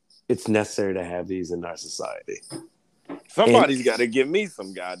or it's necessary to have these in our society. Somebody's got to give me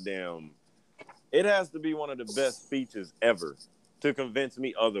some goddamn. It has to be one of the best speeches ever to convince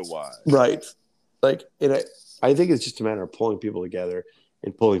me otherwise. Right. Like, I think it's just a matter of pulling people together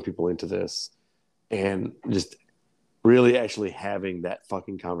and pulling people into this and just really actually having that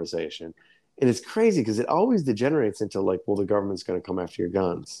fucking conversation. And it's crazy because it always degenerates into like, well, the government's going to come after your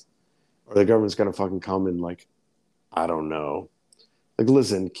guns or the government's going to fucking come and like, I don't know. Like,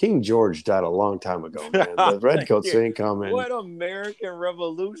 listen, King George died a long time ago, man. The redcoats ain't coming. What American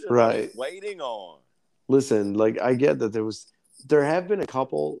Revolution right. are we waiting on? Listen, like, I get that there have been a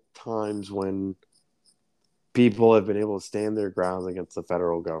couple times when people have been able to stand their grounds against the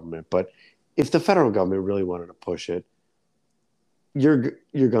federal government. But if the federal government really wanted to push it, your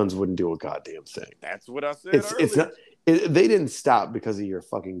guns wouldn't do a goddamn thing. That's what I said earlier. It's not. They didn't stop because of your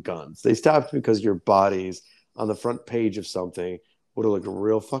fucking guns. They stopped because your bodies on the front page of something would have looked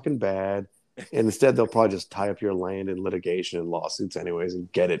real fucking bad. And instead, they'll probably just tie up your land in litigation and lawsuits anyways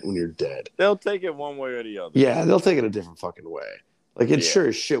and get it when you're dead. They'll take it one way or the other. Yeah, they'll take it a different fucking way. Like, it sure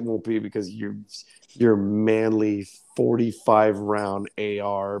as shit won't be because your manly 45 round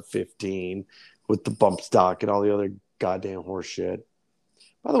AR-15 with the bump stock and all the other goddamn horse shit.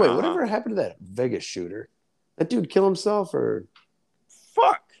 By the way, whatever happened to that Vegas shooter? That dude kill himself or?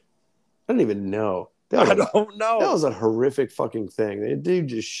 Fuck. I don't even know. I don't know. That was a horrific fucking thing. The dude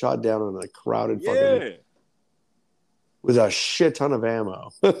just shot down on a crowded fucking with a shit ton of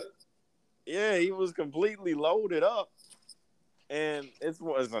ammo. Yeah, he was completely loaded up. And it's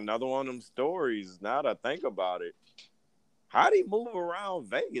another one of them stories, now that I think about it. How'd he move around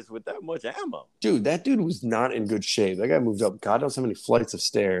Vegas with that much ammo? Dude, that dude was not in good shape. That guy moved up God knows how many flights of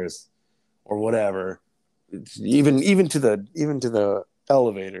stairs or whatever. Even to the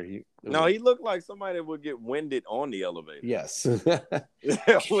elevator. He looked like somebody that would get winded on the elevator. Yes.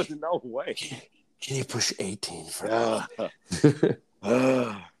 There was no way. Can you push 18 for now?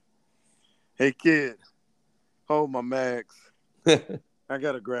 Hey, kid, hold my mags. I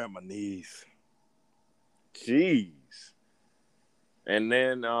got to grab my knees. Jeez. And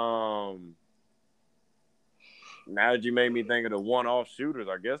then, now that you made me think of the one-off shooters,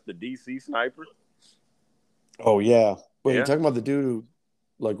 I guess the DC sniper. Oh, yeah. Wait, you're talking about the dude who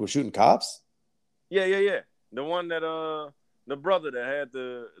was shooting cops? Yeah. The one that the brother that had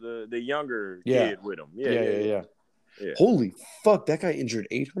the younger kid with him. Yeah. Holy fuck, that guy injured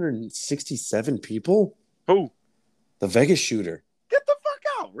 867 people? Who? The Vegas shooter. Get the fuck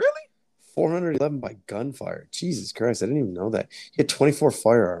out, really? 411 by gunfire. Jesus Christ, I didn't even know that. He had 24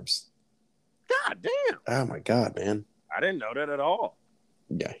 firearms. God damn. Oh my god, man. I didn't know that at all.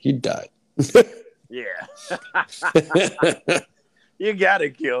 Yeah, he died. Yeah. You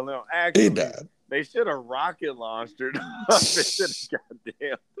gotta kill him. Actually, he died. They should have rocket launched her. They should have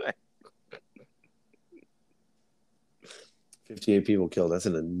goddamn thing. 58 people killed. That's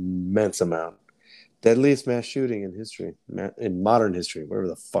an immense amount. Deadliest mass shooting in history, in modern history, whatever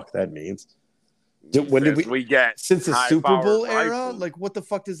the fuck that means. When did we get since the Super Bowl era? Like, what the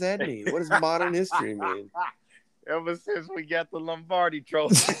fuck does that mean? What does modern history mean? Ever since we got the Lombardi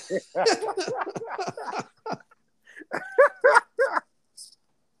Trophy.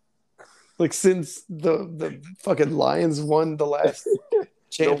 Like, since the fucking Lions won the last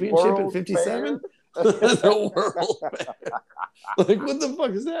championship in 57? The world fair. Like, what the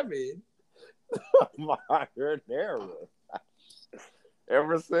fuck does that mean? Modern era.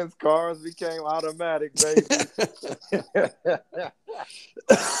 Ever since cars became automatic, baby.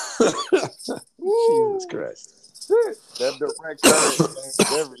 Jesus Christ. That direct current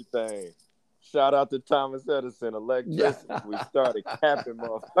changed everything. Shout out to Thomas Edison, electricity. Yeah. We started capping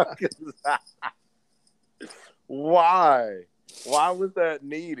motherfuckers. Why? Why was that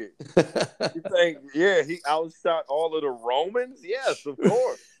needed? You think, he outshot all of the Romans? Yes, of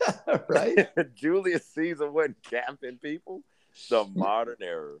course. Right? Julius Caesar wasn't capping people. The modern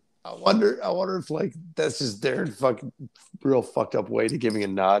era. I wonder if like that's just their fucking real fucked up way to giving a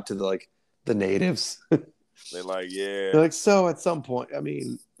nod to the natives. They're like, yeah. They're like, so at some point, I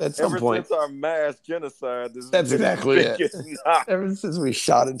mean, at some point, since our mass genocide, that's exactly it. Ever since we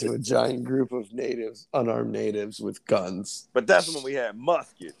shot into a giant group of natives, unarmed natives with guns. But that's when we had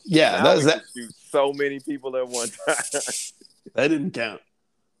muskets. Yeah, that was that. Shoot so many people at one time. That didn't count.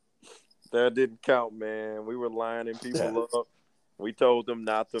 That didn't count, man. We were lining people up. We told them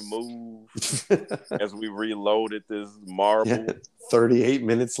not to move as we reloaded this marble. 38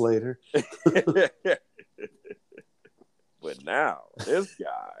 minutes later. But now, this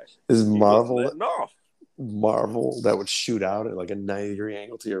guy is Marvel off. Marvel that would shoot out at like a 90-degree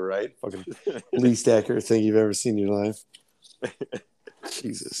angle to your right. Fucking least accurate thing you've ever seen in your life.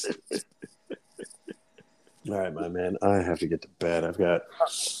 Jesus. All right, my man. I have to get to bed. I've got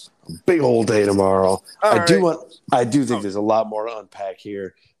a big old day tomorrow. I do think there's a lot more to unpack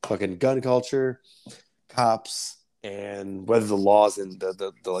here. Fucking gun culture, cops, and whether the laws and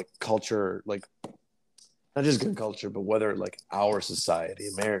the like culture, like not just gun culture, but whether like our society,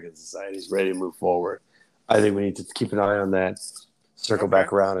 American society, is ready to move forward. I think we need to keep an eye on that. Circle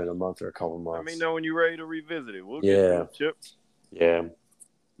back around in a month or a couple months. Let me know when you're ready to revisit it. We'll get to it, Chip. Yeah.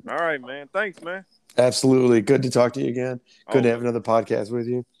 All right, man. Thanks, man. Absolutely. Good to talk to you again. Good to have another podcast with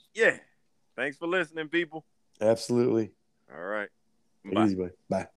you. Yeah. Thanks for listening, people. Absolutely. All right. Bye. Easy, boy. Bye.